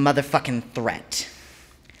pretty. I'm a motherfucking threat.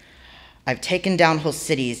 I've taken down whole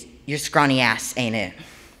cities. Your scrawny ass, ain't it?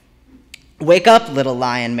 Wake up, little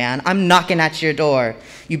lion man. I'm knocking at your door.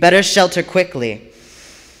 You better shelter quickly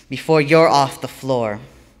before you're off the floor.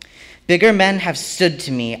 Bigger men have stood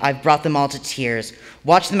to me. I've brought them all to tears.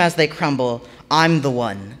 Watch them as they crumble. I'm the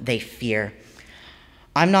one they fear.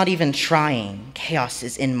 I'm not even trying. Chaos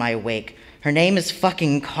is in my wake. Her name is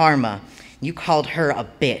fucking Karma. You called her a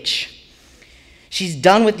bitch. She's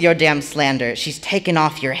done with your damn slander. She's taken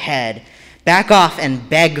off your head. Back off and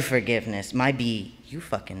beg forgiveness. My B, you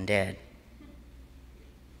fucking dead.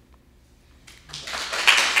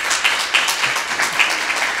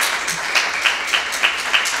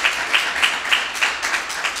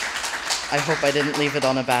 I hope I didn't leave it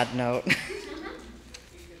on a bad note.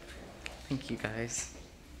 Thank you, guys.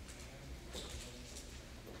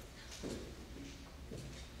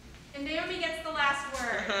 And Naomi gets the last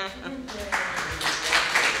word.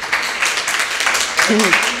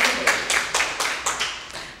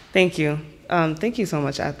 Thank you. Thank you so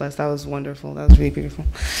much, Atlas. That was wonderful. That was really beautiful.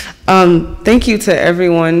 Thank you to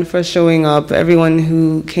everyone for showing up, everyone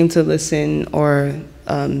who came to listen or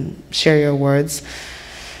share your words.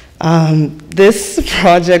 This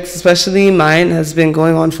project, especially mine, has been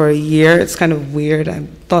going on for a year. It's kind of weird. I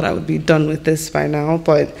thought I would be done with this by now,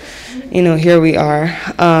 but here we are.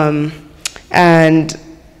 And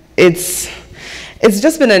it's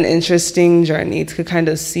just been an interesting journey to kind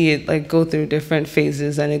of see it like go through different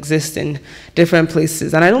phases and exist in different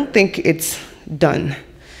places. And I don't think it's done.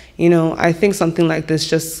 I think something like this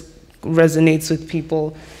just resonates with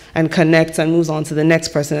people and connects and moves on to the next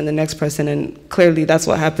person and the next person. And clearly that's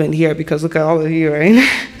what happened here, because look at all of you, right?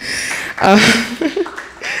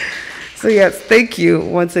 So yes, thank you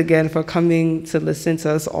once again for coming to listen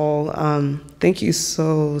to us all. Thank you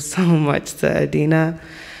so much to Adina.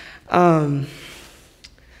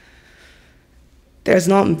 There's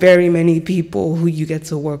not very many people who you get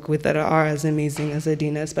to work with that are as amazing as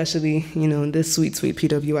Adina, especially, in this sweet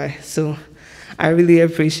PWI. So I really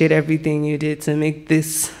appreciate everything you did to make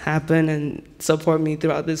this happen and support me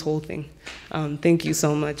throughout this whole thing. Thank you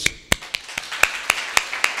so much.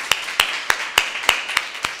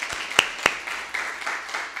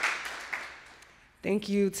 Thank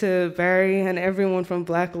you to Barry and everyone from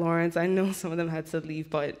Black Lawrence. I know some of them had to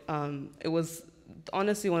leave, but it was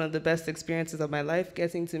honestly one of the best experiences of my life,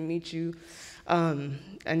 getting to meet you.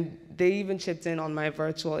 And they even chipped in on my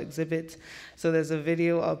virtual exhibit. So there's a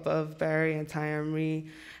video up of Barry and Tai Amri,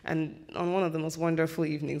 and on one of the most wonderful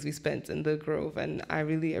evenings we spent in the Grove, and I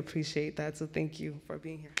really appreciate that, so thank you for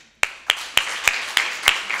being here.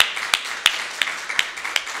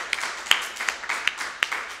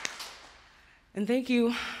 And thank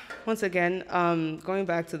you once again. Going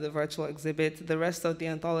back to the virtual exhibit, the rest of the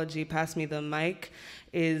anthology, Pass Me the Mic,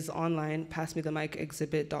 is online,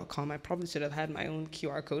 passmethemicexhibit.com. I probably should have had my own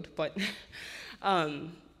QR code, but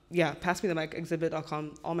yeah,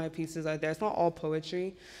 passmethemicexhibit.com. All my pieces are there. It's not all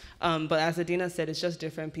poetry, but as Adina said, it's just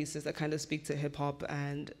different pieces that kind of speak to hip hop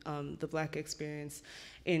and the Black experience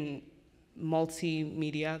in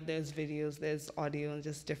multimedia. There's videos, there's audio, and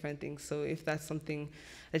just different things. So if that's something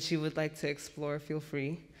that you would like to explore, feel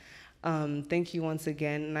free. Thank you once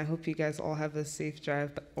again, and I hope you guys all have a safe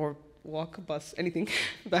drive or walk, bus, anything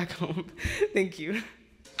back home. Thank you.